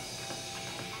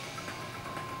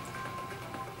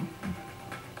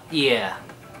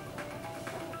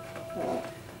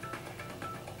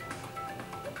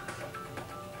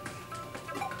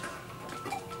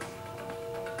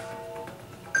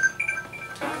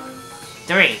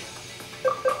 3.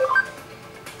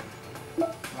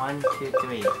 1, 2,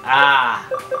 3. Ah!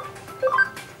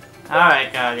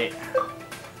 Alright, got it.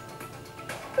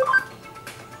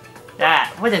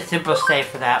 That, what a simple save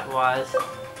for that was.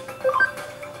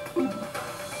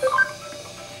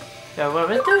 So what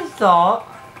was the result?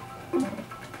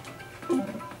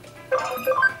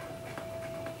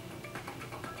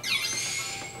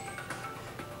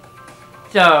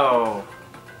 So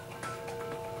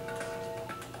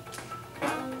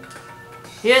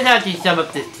here's how to sum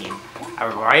up this team. A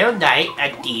royal knight,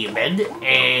 a demon,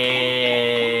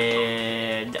 and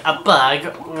a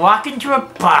bug walk into a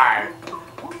bar.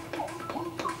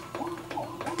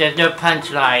 There's no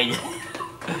punchline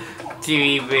to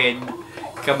even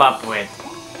come up with.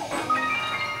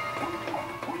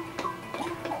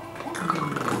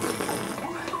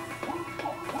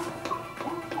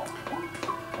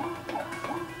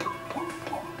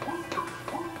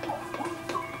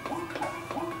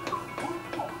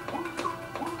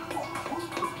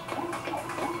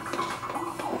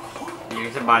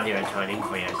 Use a body atoning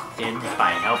for your sins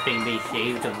by helping me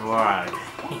save the world.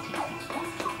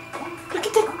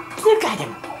 Look at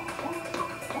him!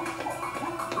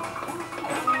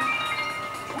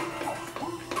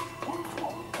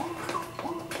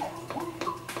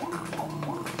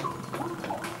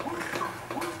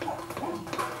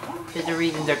 There's a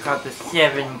reason they're called the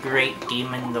 7 Great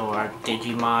Demon Lord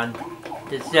Digimon.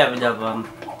 There's 7 of them.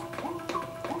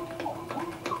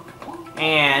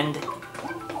 And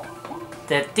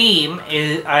the theme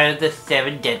are the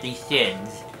 7 deadly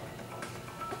sins.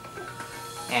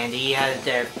 And he has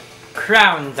their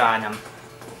crowns on him.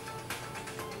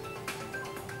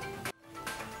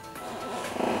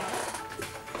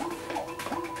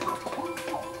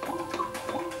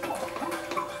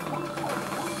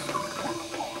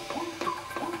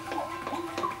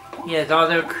 He has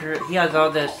all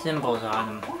the symbols on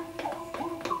him.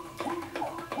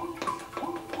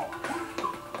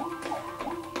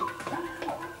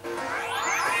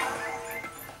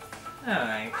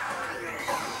 Alright.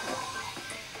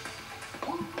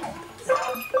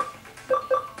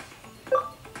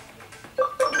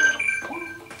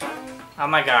 Oh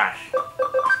my gosh.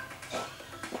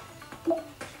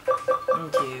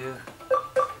 1, 2,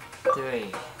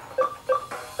 3.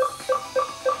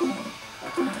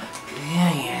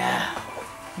 Yeah.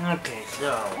 Okay,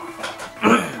 so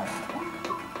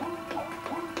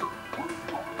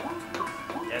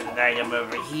there's an item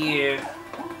over here.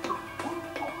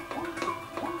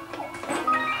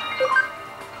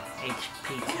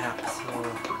 HP capsule.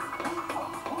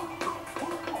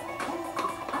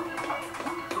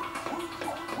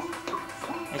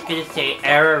 It's gonna say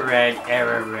error red,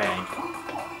 error red.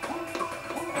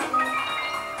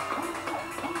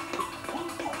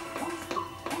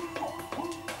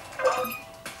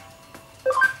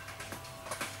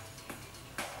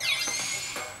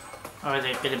 Or is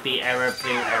it gonna be error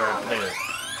blue, error blue?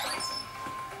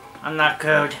 Unlock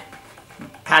code.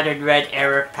 Pattern red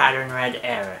error, pattern red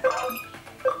error.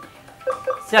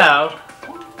 So,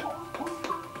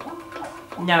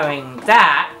 knowing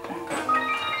that,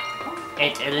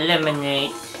 it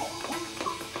eliminates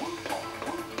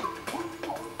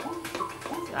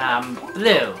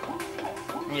blue.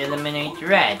 It eliminates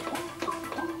red.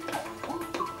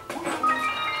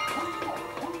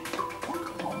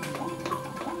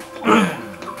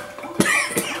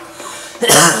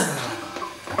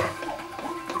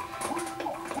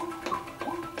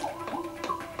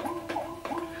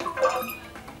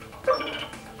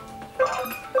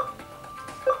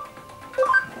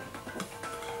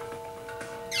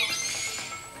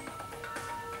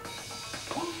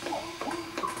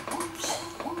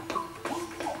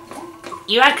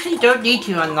 You actually don't need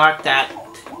to unlock that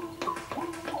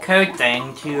code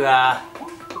thing to,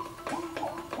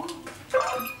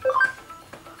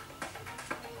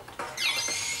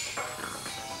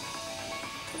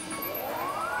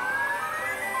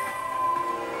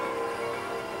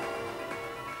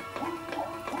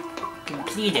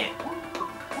 complete it.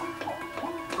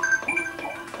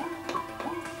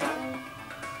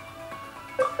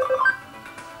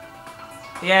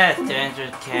 Yes, the answer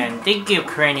is 10. Thank you,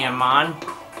 Craniumon,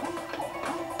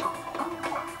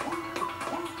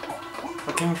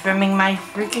 for confirming my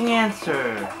freaking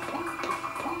answer.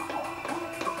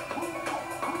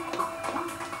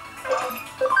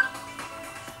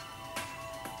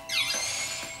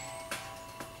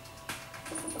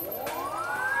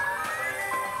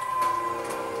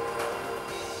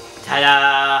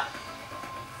 Ta-da!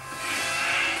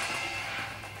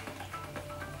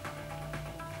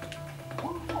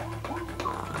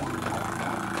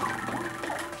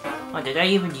 Oh, did I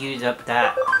even use up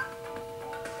that?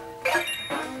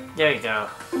 There you go.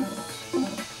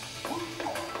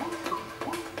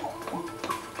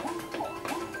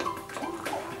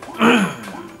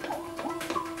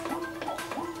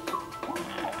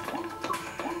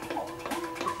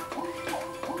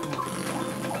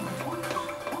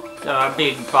 So I'm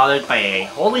being followed by a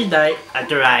holy knight, a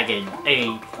dragon,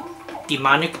 a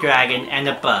demonic dragon, and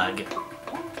a bug.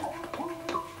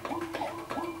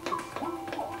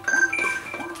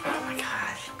 Oh my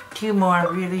gosh. 2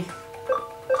 more, really?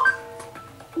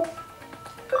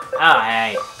 Oh,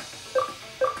 hey.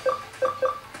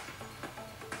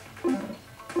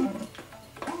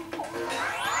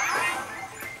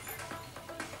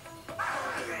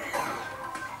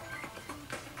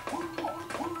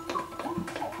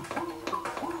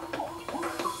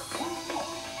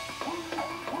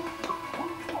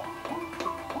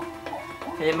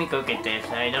 Let me go get this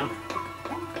item.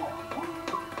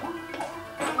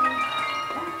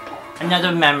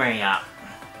 Another memory up.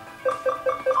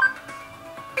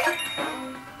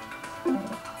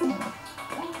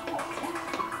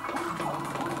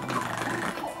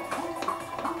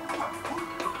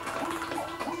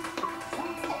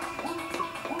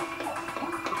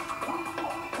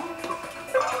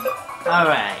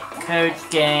 Alright, code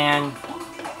scan.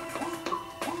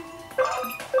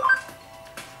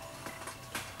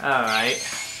 Alright.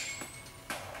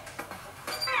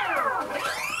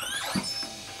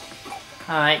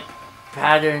 Alright,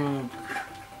 pattern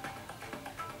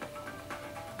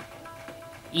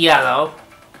yellow.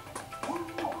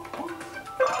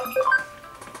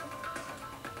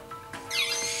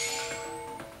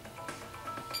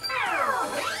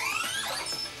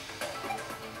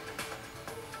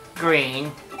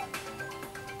 Green.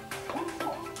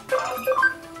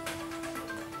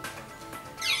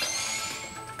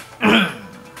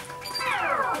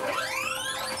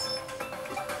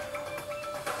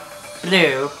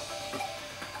 Blue.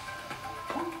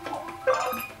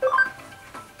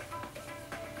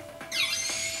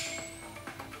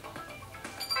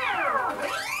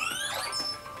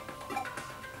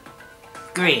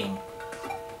 Green.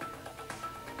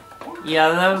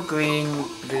 Yellow, green,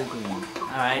 blue, green.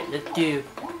 Alright, let's do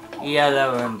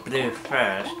yellow and blue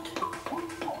first.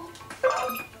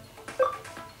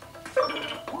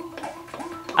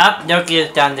 Up,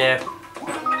 Nokia's down there.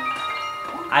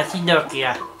 I see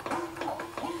Nokia.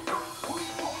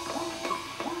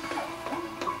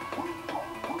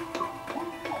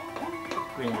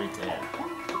 Green right there.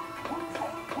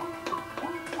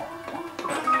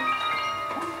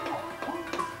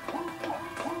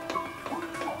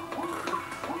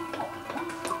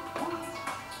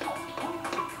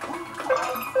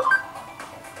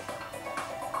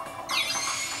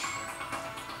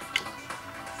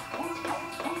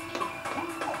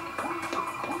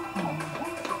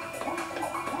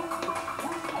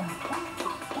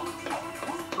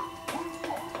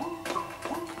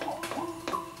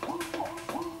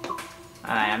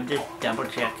 Alright, I'm just double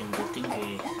checking just in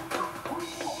case.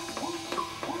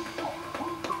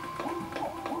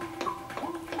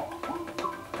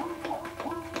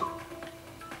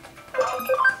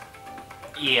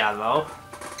 Yellow.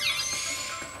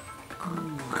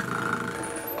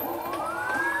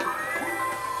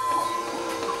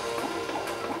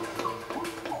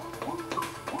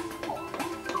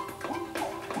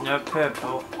 No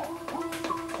purple.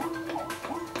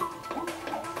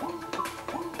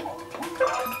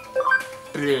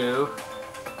 Blue.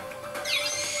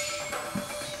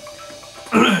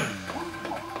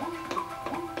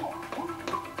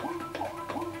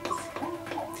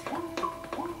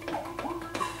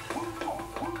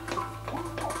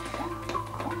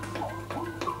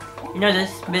 You know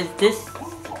this.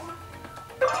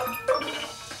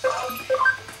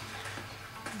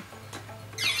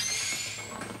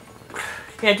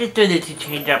 Yeah, just do this to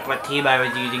change up what team I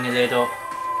was using a little.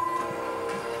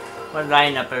 What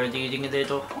lineup I was using a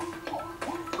little.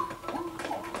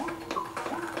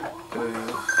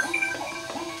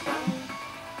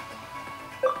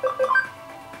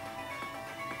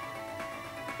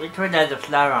 Which one has a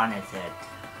flower on its head?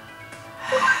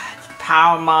 It's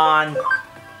Powermon.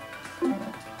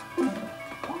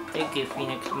 Thank you,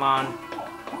 Phoenixmon,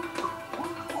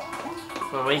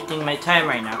 for wasting my time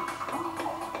right now.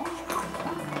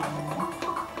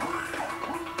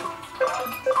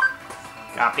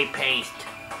 Copy paste.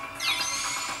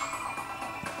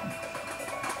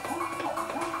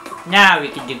 Now we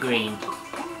can do green.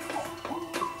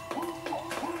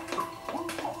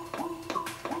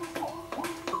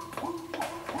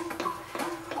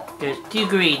 There's 2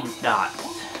 green dots.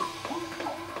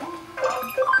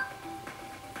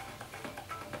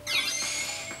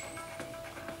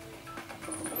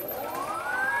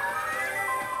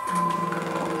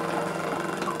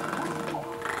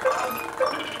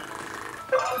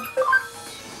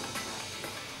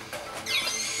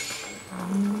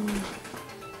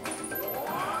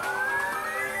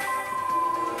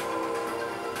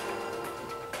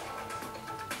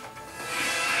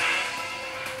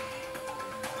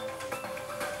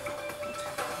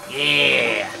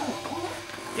 Yeah!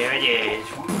 There it is.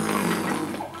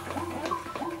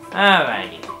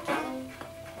 Alrighty.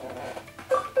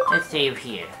 Let's save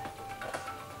here.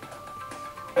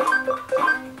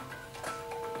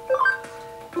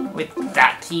 With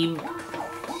that team.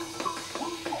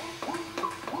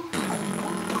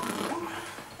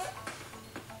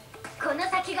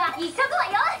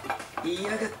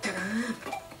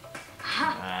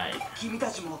 Alright. 君た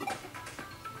ちも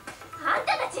あん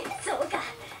たたち、そうか。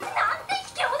なんて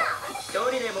卑怯な。一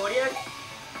人で盛り上げ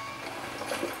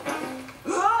う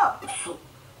わ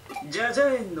ジャジャ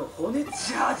園の骨ジ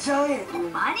ャジャ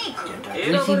園マニ君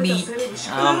Juicy meat.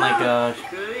 Oh my gosh.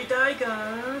 食いたいか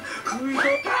食いた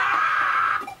い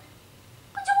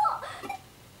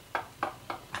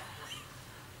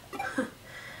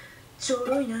ちょ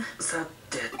ろいなさ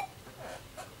て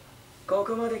こ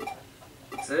こまで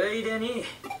ついでに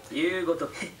優吾と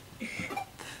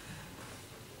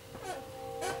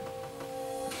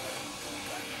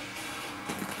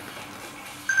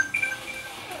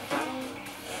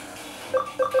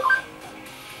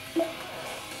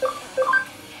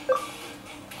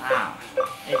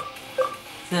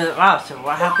Wow, so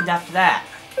what happened after that?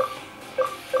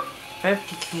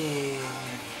 52.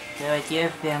 The idea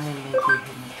of family may be hidden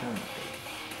currently.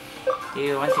 Do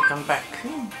you want to come back?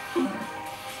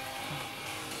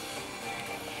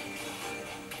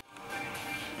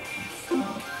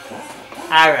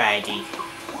 Alrighty.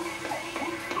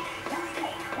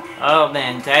 Oh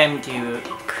man, time to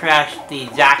crash the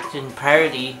Jackson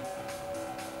party.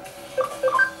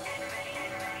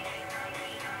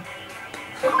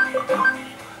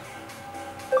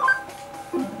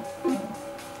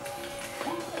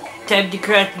 Time to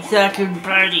crash the Jackson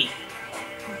party.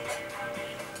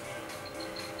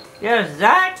 Yo,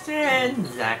 Jackson!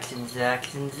 Jackson.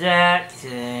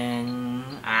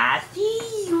 I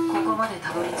see you. ここまで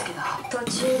たどり着けた途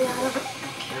中であろう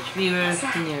Those viewers さ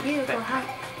あ、 can you 夕ご expect? 飯。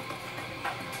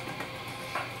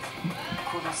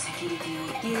このセキュリティを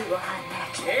夕ご飯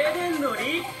ね。エデンの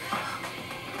リ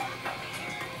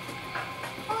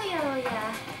おやおや、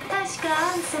確か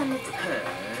アンさんのへ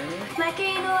負け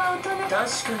犬は大人。え確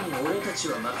かに俺たち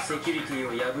はセキュリティを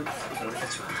破った俺た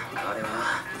ちはあれは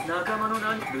仲間の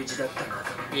無事だった仲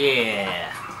間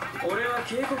Yeah. 俺は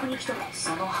警告に来た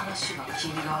その話が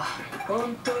君が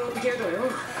本当けどよ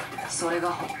それ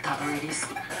がたどり着く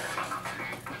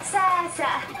さあ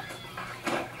さ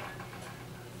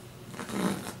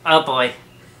あ。 Oh boy.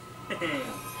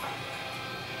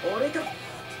 俺と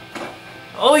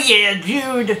Oh yeah,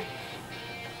 Jude!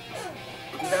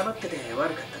 黙ってて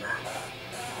悪かったな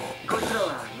こいつら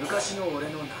は昔の俺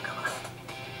の仲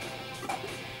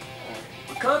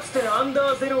間かつてアン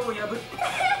ダーゼロを破っ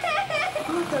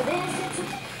元伝説。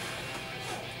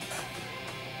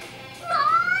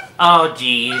 Oh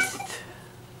jeez.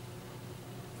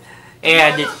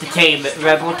 And it's the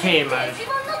Rebel Tamers. デジ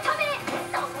モンのため、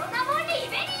その名もリ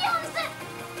ベリオンズ。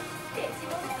デジ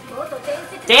モン、元伝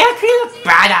説。 They actually look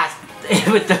badass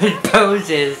with those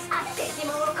poses. デジモ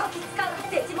ンをこき使う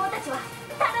デジモンたちは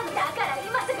頼むだから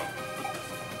今すぐ。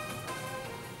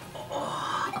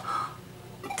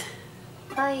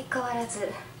相変わら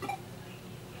ず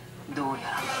どうやら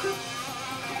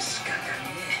仕方ね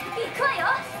行くわよ。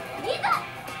いざ。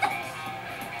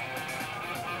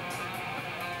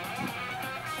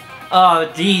 Oh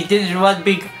geez, this is one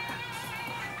big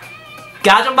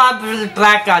Gatomon versus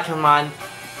Black Gatomon.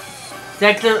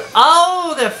 Sector.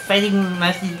 Oh, they're fighting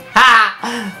messy. Ha!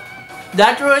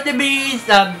 Natural enemies.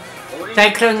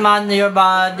 Cyclonemon,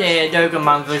 Nearbon, and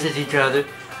Dogamon versus each other.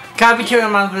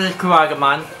 Kabuteramon versus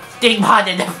Kuragamon. Stigmon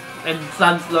and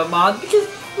Sunslowmon because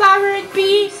Flower and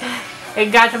Bee.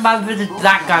 And Gatomon versus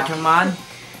Black Gatomon.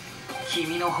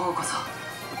 君の方こそ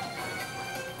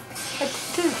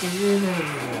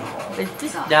It's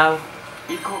just now.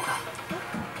 行こうか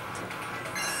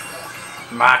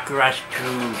Mark Rush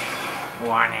 2.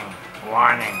 Warning.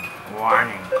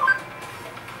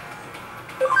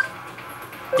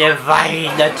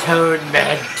 Divine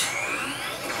Atonement.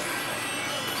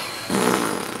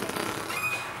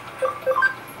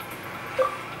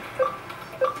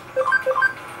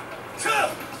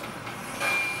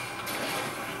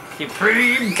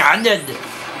 Supreme Cannon.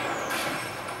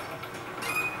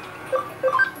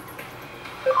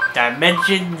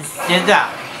 Dimension Scissor.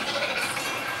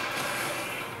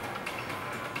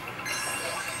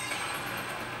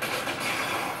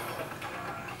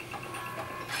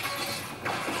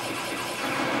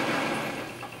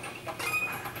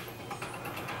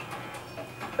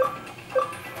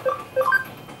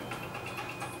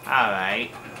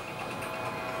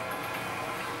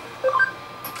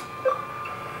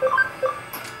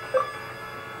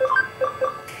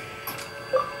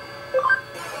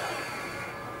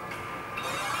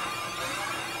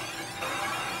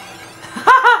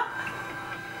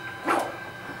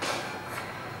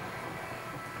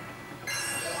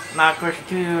 Marcus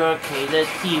 2, okay, let's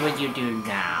see what you do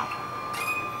now.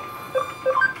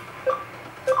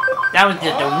 That was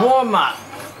just a warm-up.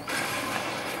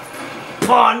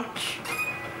 Punch!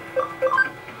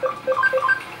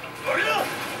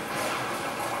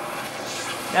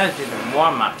 That was just a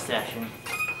warm-up session.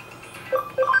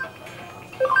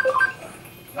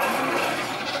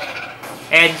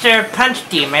 And Sir Punch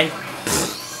Demon.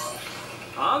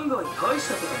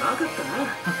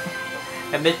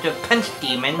 And Mr. Punch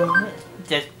Demon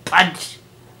just punch.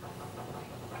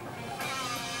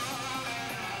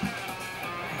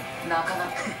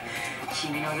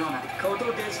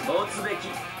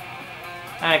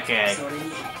 Okay.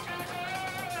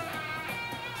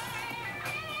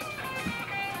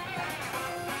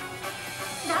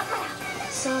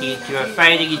 These two are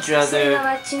fighting each other.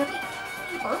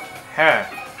 Her.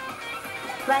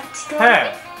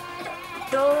 Her.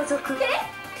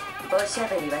 おしゃ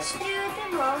べりはし言う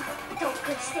ても特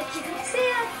殊的せ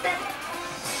やった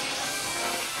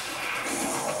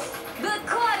ぶっ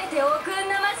壊れておくん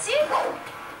なまし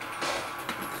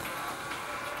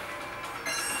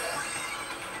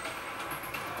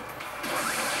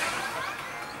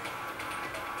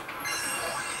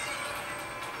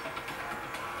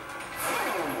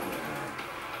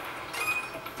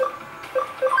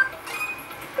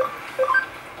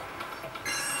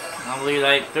Only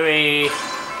like 3.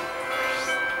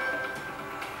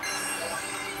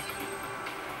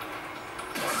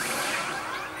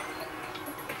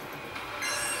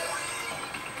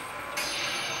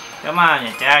 Come on,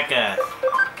 attack us.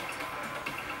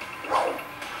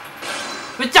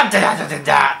 What's up to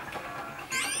that?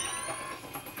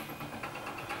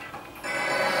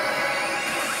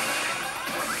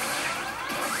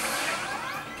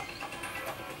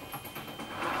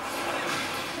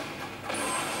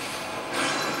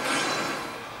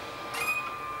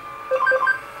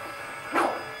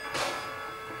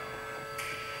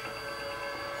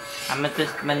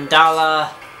 Amethyst Mandala.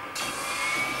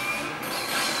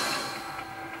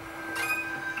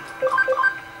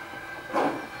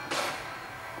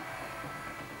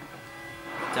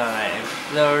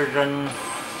 Explosion.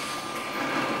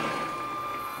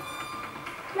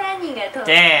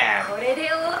 Damn.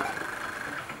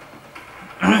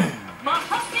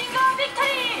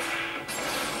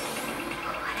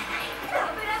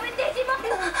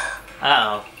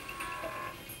 Uh-oh.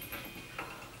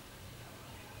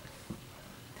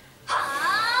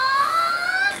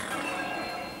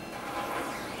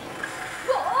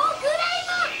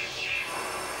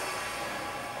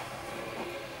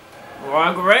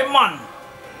 Greymon!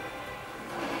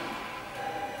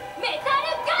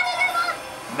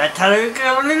 Metal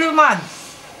Gun!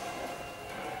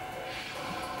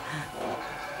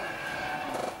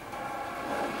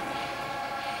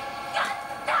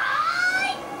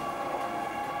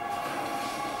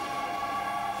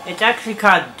 It's actually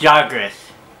called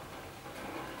Jogress.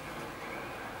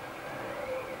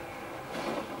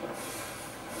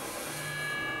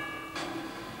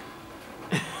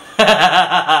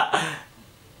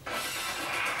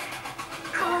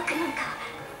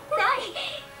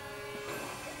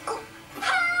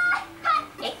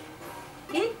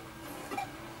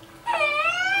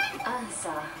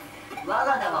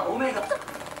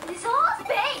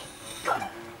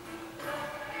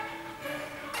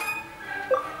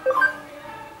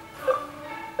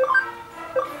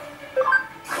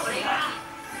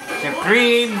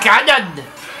 Supreme Cannon!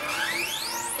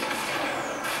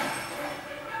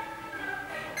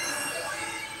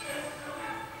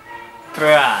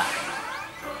 Bruh.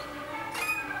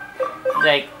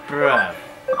 Like, bruh.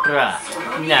 Bruh.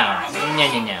 No.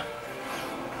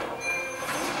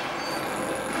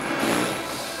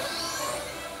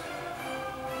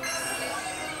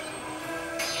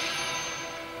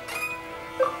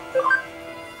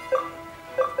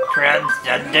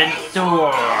 Transcendent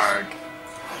Sword!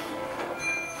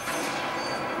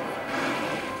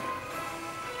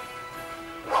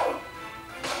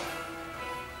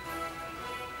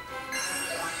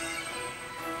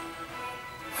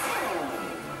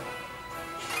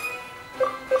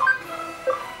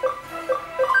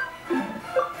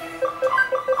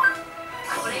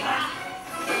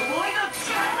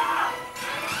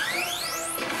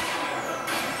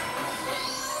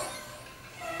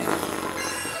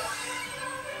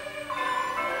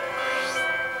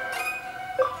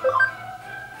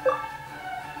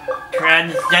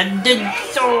 Transcendent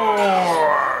Sword!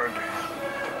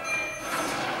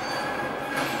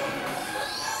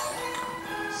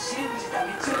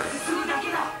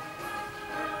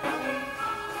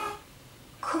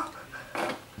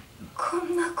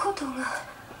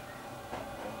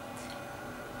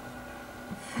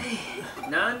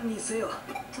 何にせよ。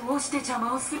どうして邪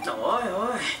魔をする。おいおい。はい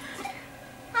はい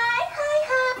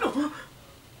はい。よ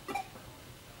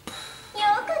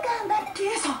く頑張って。リ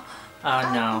エさん。あ Oh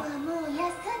と no. はもう休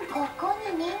んここ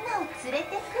にみんなを連れて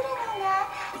くるのが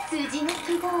筋の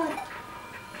希望。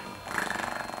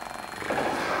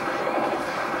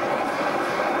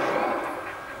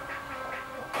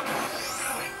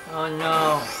Oh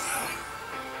no.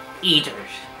 Eaters.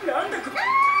 なんだこ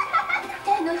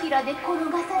手のひらで転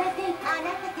がされていくあ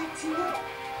なたたちの。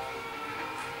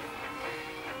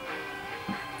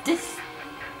 This.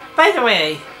 By the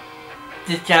way,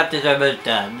 this chapter's almost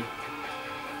done.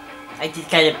 I just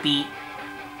gotta beat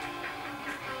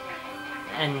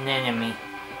an enemy.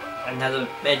 Another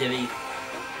enemy.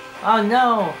 Oh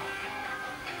no!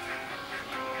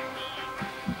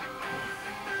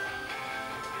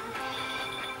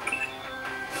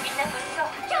 みんなごちそう。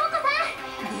京子さ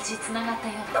ん、無事繋がった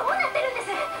よ。どうなってるんです？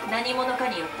何者か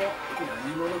によって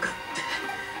何者かって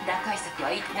打開策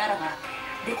はいいならば、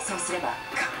でそうすれば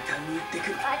簡単に言ってく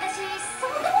る。私、そ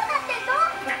うどうなってんの？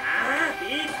ああ、い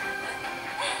い。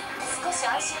少し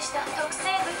安心した特生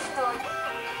物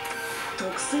と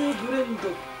特製ブレンド。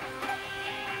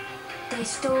デ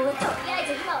ジトールと。とりあえ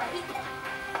ず今はい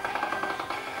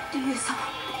い。リエさん。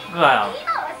 Well,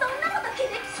 今はそんなこと気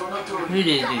づき。その通 who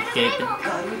り。 is escaping?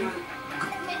 ガルル。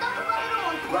メタルガ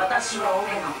ルロン。私はオメ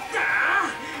ガ。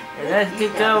 Let's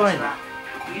get going.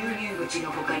 流入口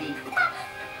の他に。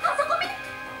あそこ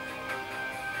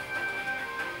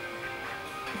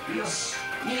見。よし、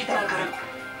ミーターから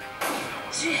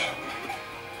チ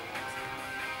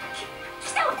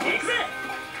来たわ。行くぜ。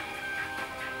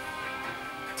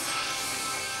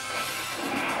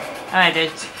 Alright,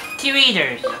 there's two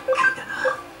eaters.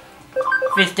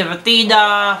 Fist of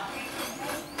Athena.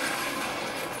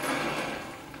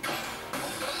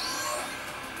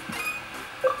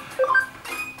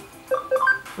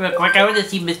 Real quick, I want to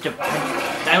see Mr. Punch.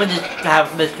 I want to have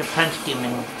Mr. Punch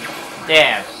Demon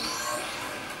there.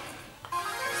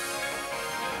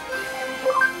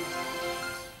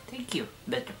 Thank you,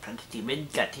 Mr. Punch Demon.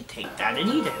 Got to take down an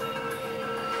eater.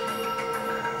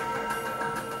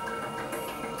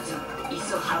 いっ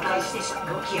そ破壊してしまう。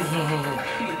ノキア。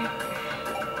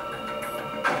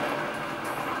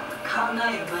考え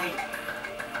る前に。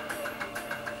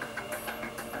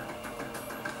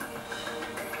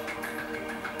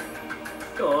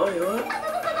おいおい。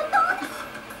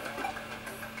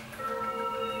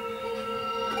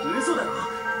嘘だろ。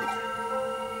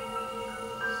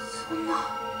そんな。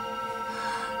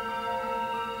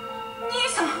兄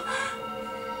さん。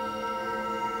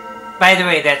 By the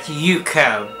way, that's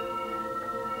Yuko.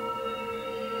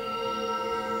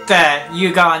 The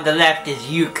Yugo on the left is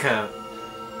Yuko.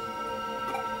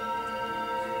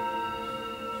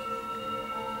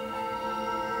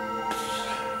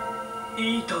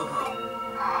 いいターバ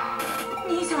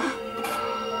兄さん。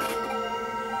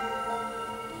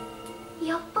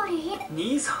やっぱり。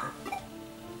兄さん。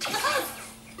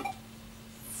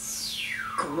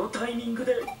このタイミング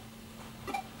で。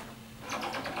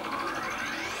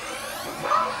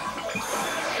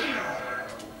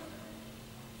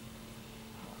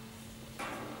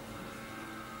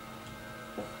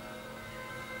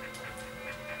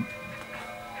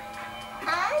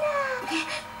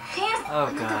Oh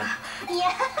god. いや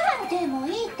でも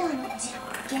いいとの実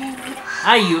験。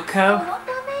 Hi, こ Yuko. のた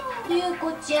めに優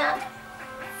子ちゃん。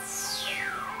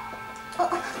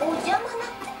お邪魔な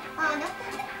あなた。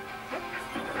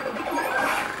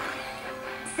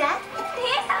さて、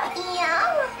いや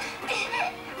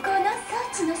この装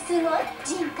置のすごい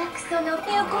人格その優子ちゃ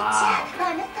ん。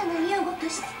あなたの優子と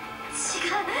して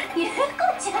違う。優子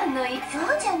ちゃんのいそう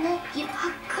じゃないよ。ハ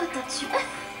ッカーたち。書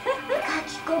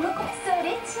き込むこそ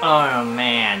れじゃ。 Oh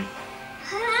man.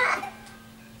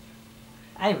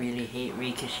 I really hate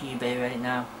Rikishibe right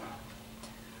now.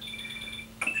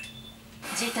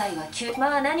 事態は急。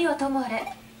まあ何はともあれ。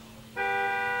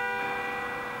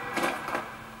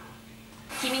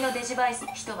君のデジバイス、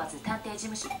ひとまず探偵事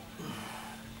務所。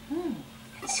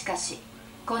しかし、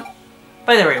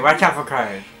By the way, watch out for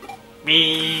cars.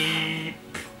 Beep.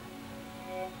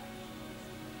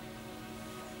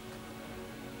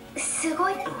 すご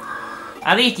い。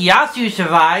 At least Yasu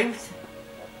survived.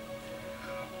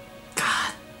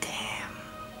 God damn.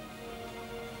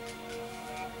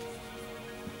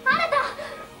 あ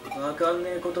なわかん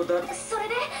ねえことだってた。それ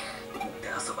で。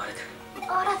遊ばれて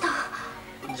あなた。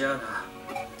る。じゃあな。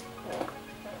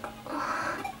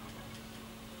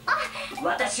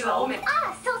私はオメ。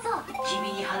あ、そうそう。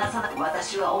君に話さな。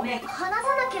私はオメ。話さ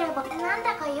なければなん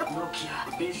だかよ。ノキア、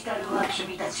デジタルは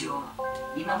君たちを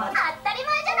今まで。当たり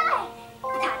前じゃない。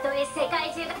たとえ世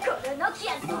界中がこのノキ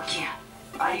アノキア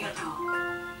ありがとう。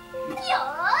よ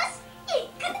ーし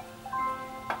行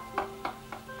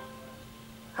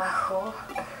く。アホ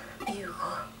ユー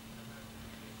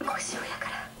ゴごしおやか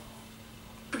ら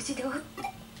無事でお。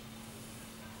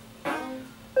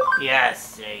 Yes,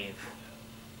 save.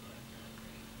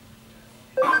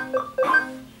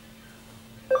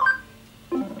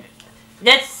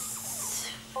 Let's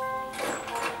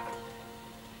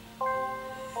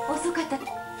遅かった。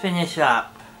 finish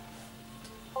up.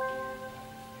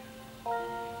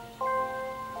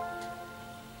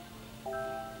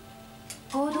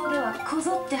 報道ではこ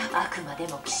ぞってあくまで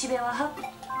も岸辺は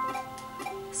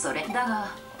それだ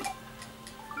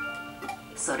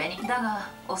が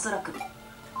おそらく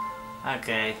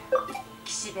Okay.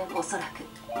 岸辺おそらく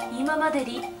今まで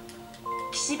に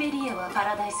岸辺リエはパ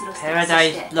ラダイスロスト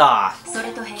Paradise Lost. そ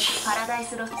れと変パラダイ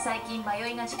スロスト最近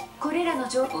迷いがちこれらの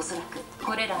情報おそらく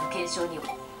これらの検証には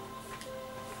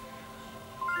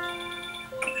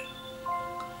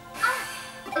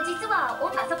実は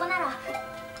あそこなら。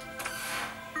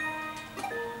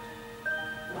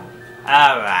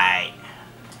 Alright.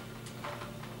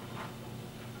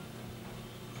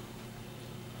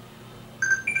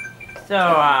 So,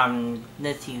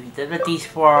 let's see. What these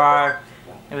four are.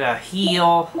 We'll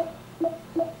heal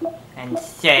and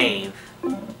save.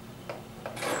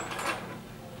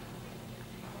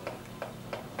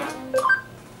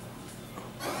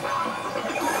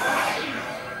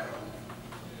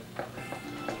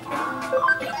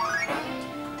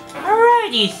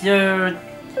 Alrighty, so,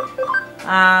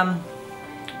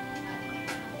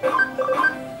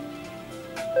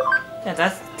 yeah,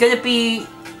 that's gonna be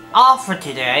all for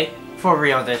today, for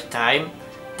real this time.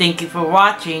 Thank you for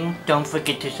watching, don't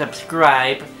forget to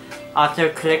subscribe. Also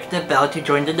click the bell to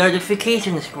join the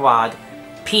notification squad.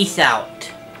 Peace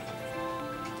out.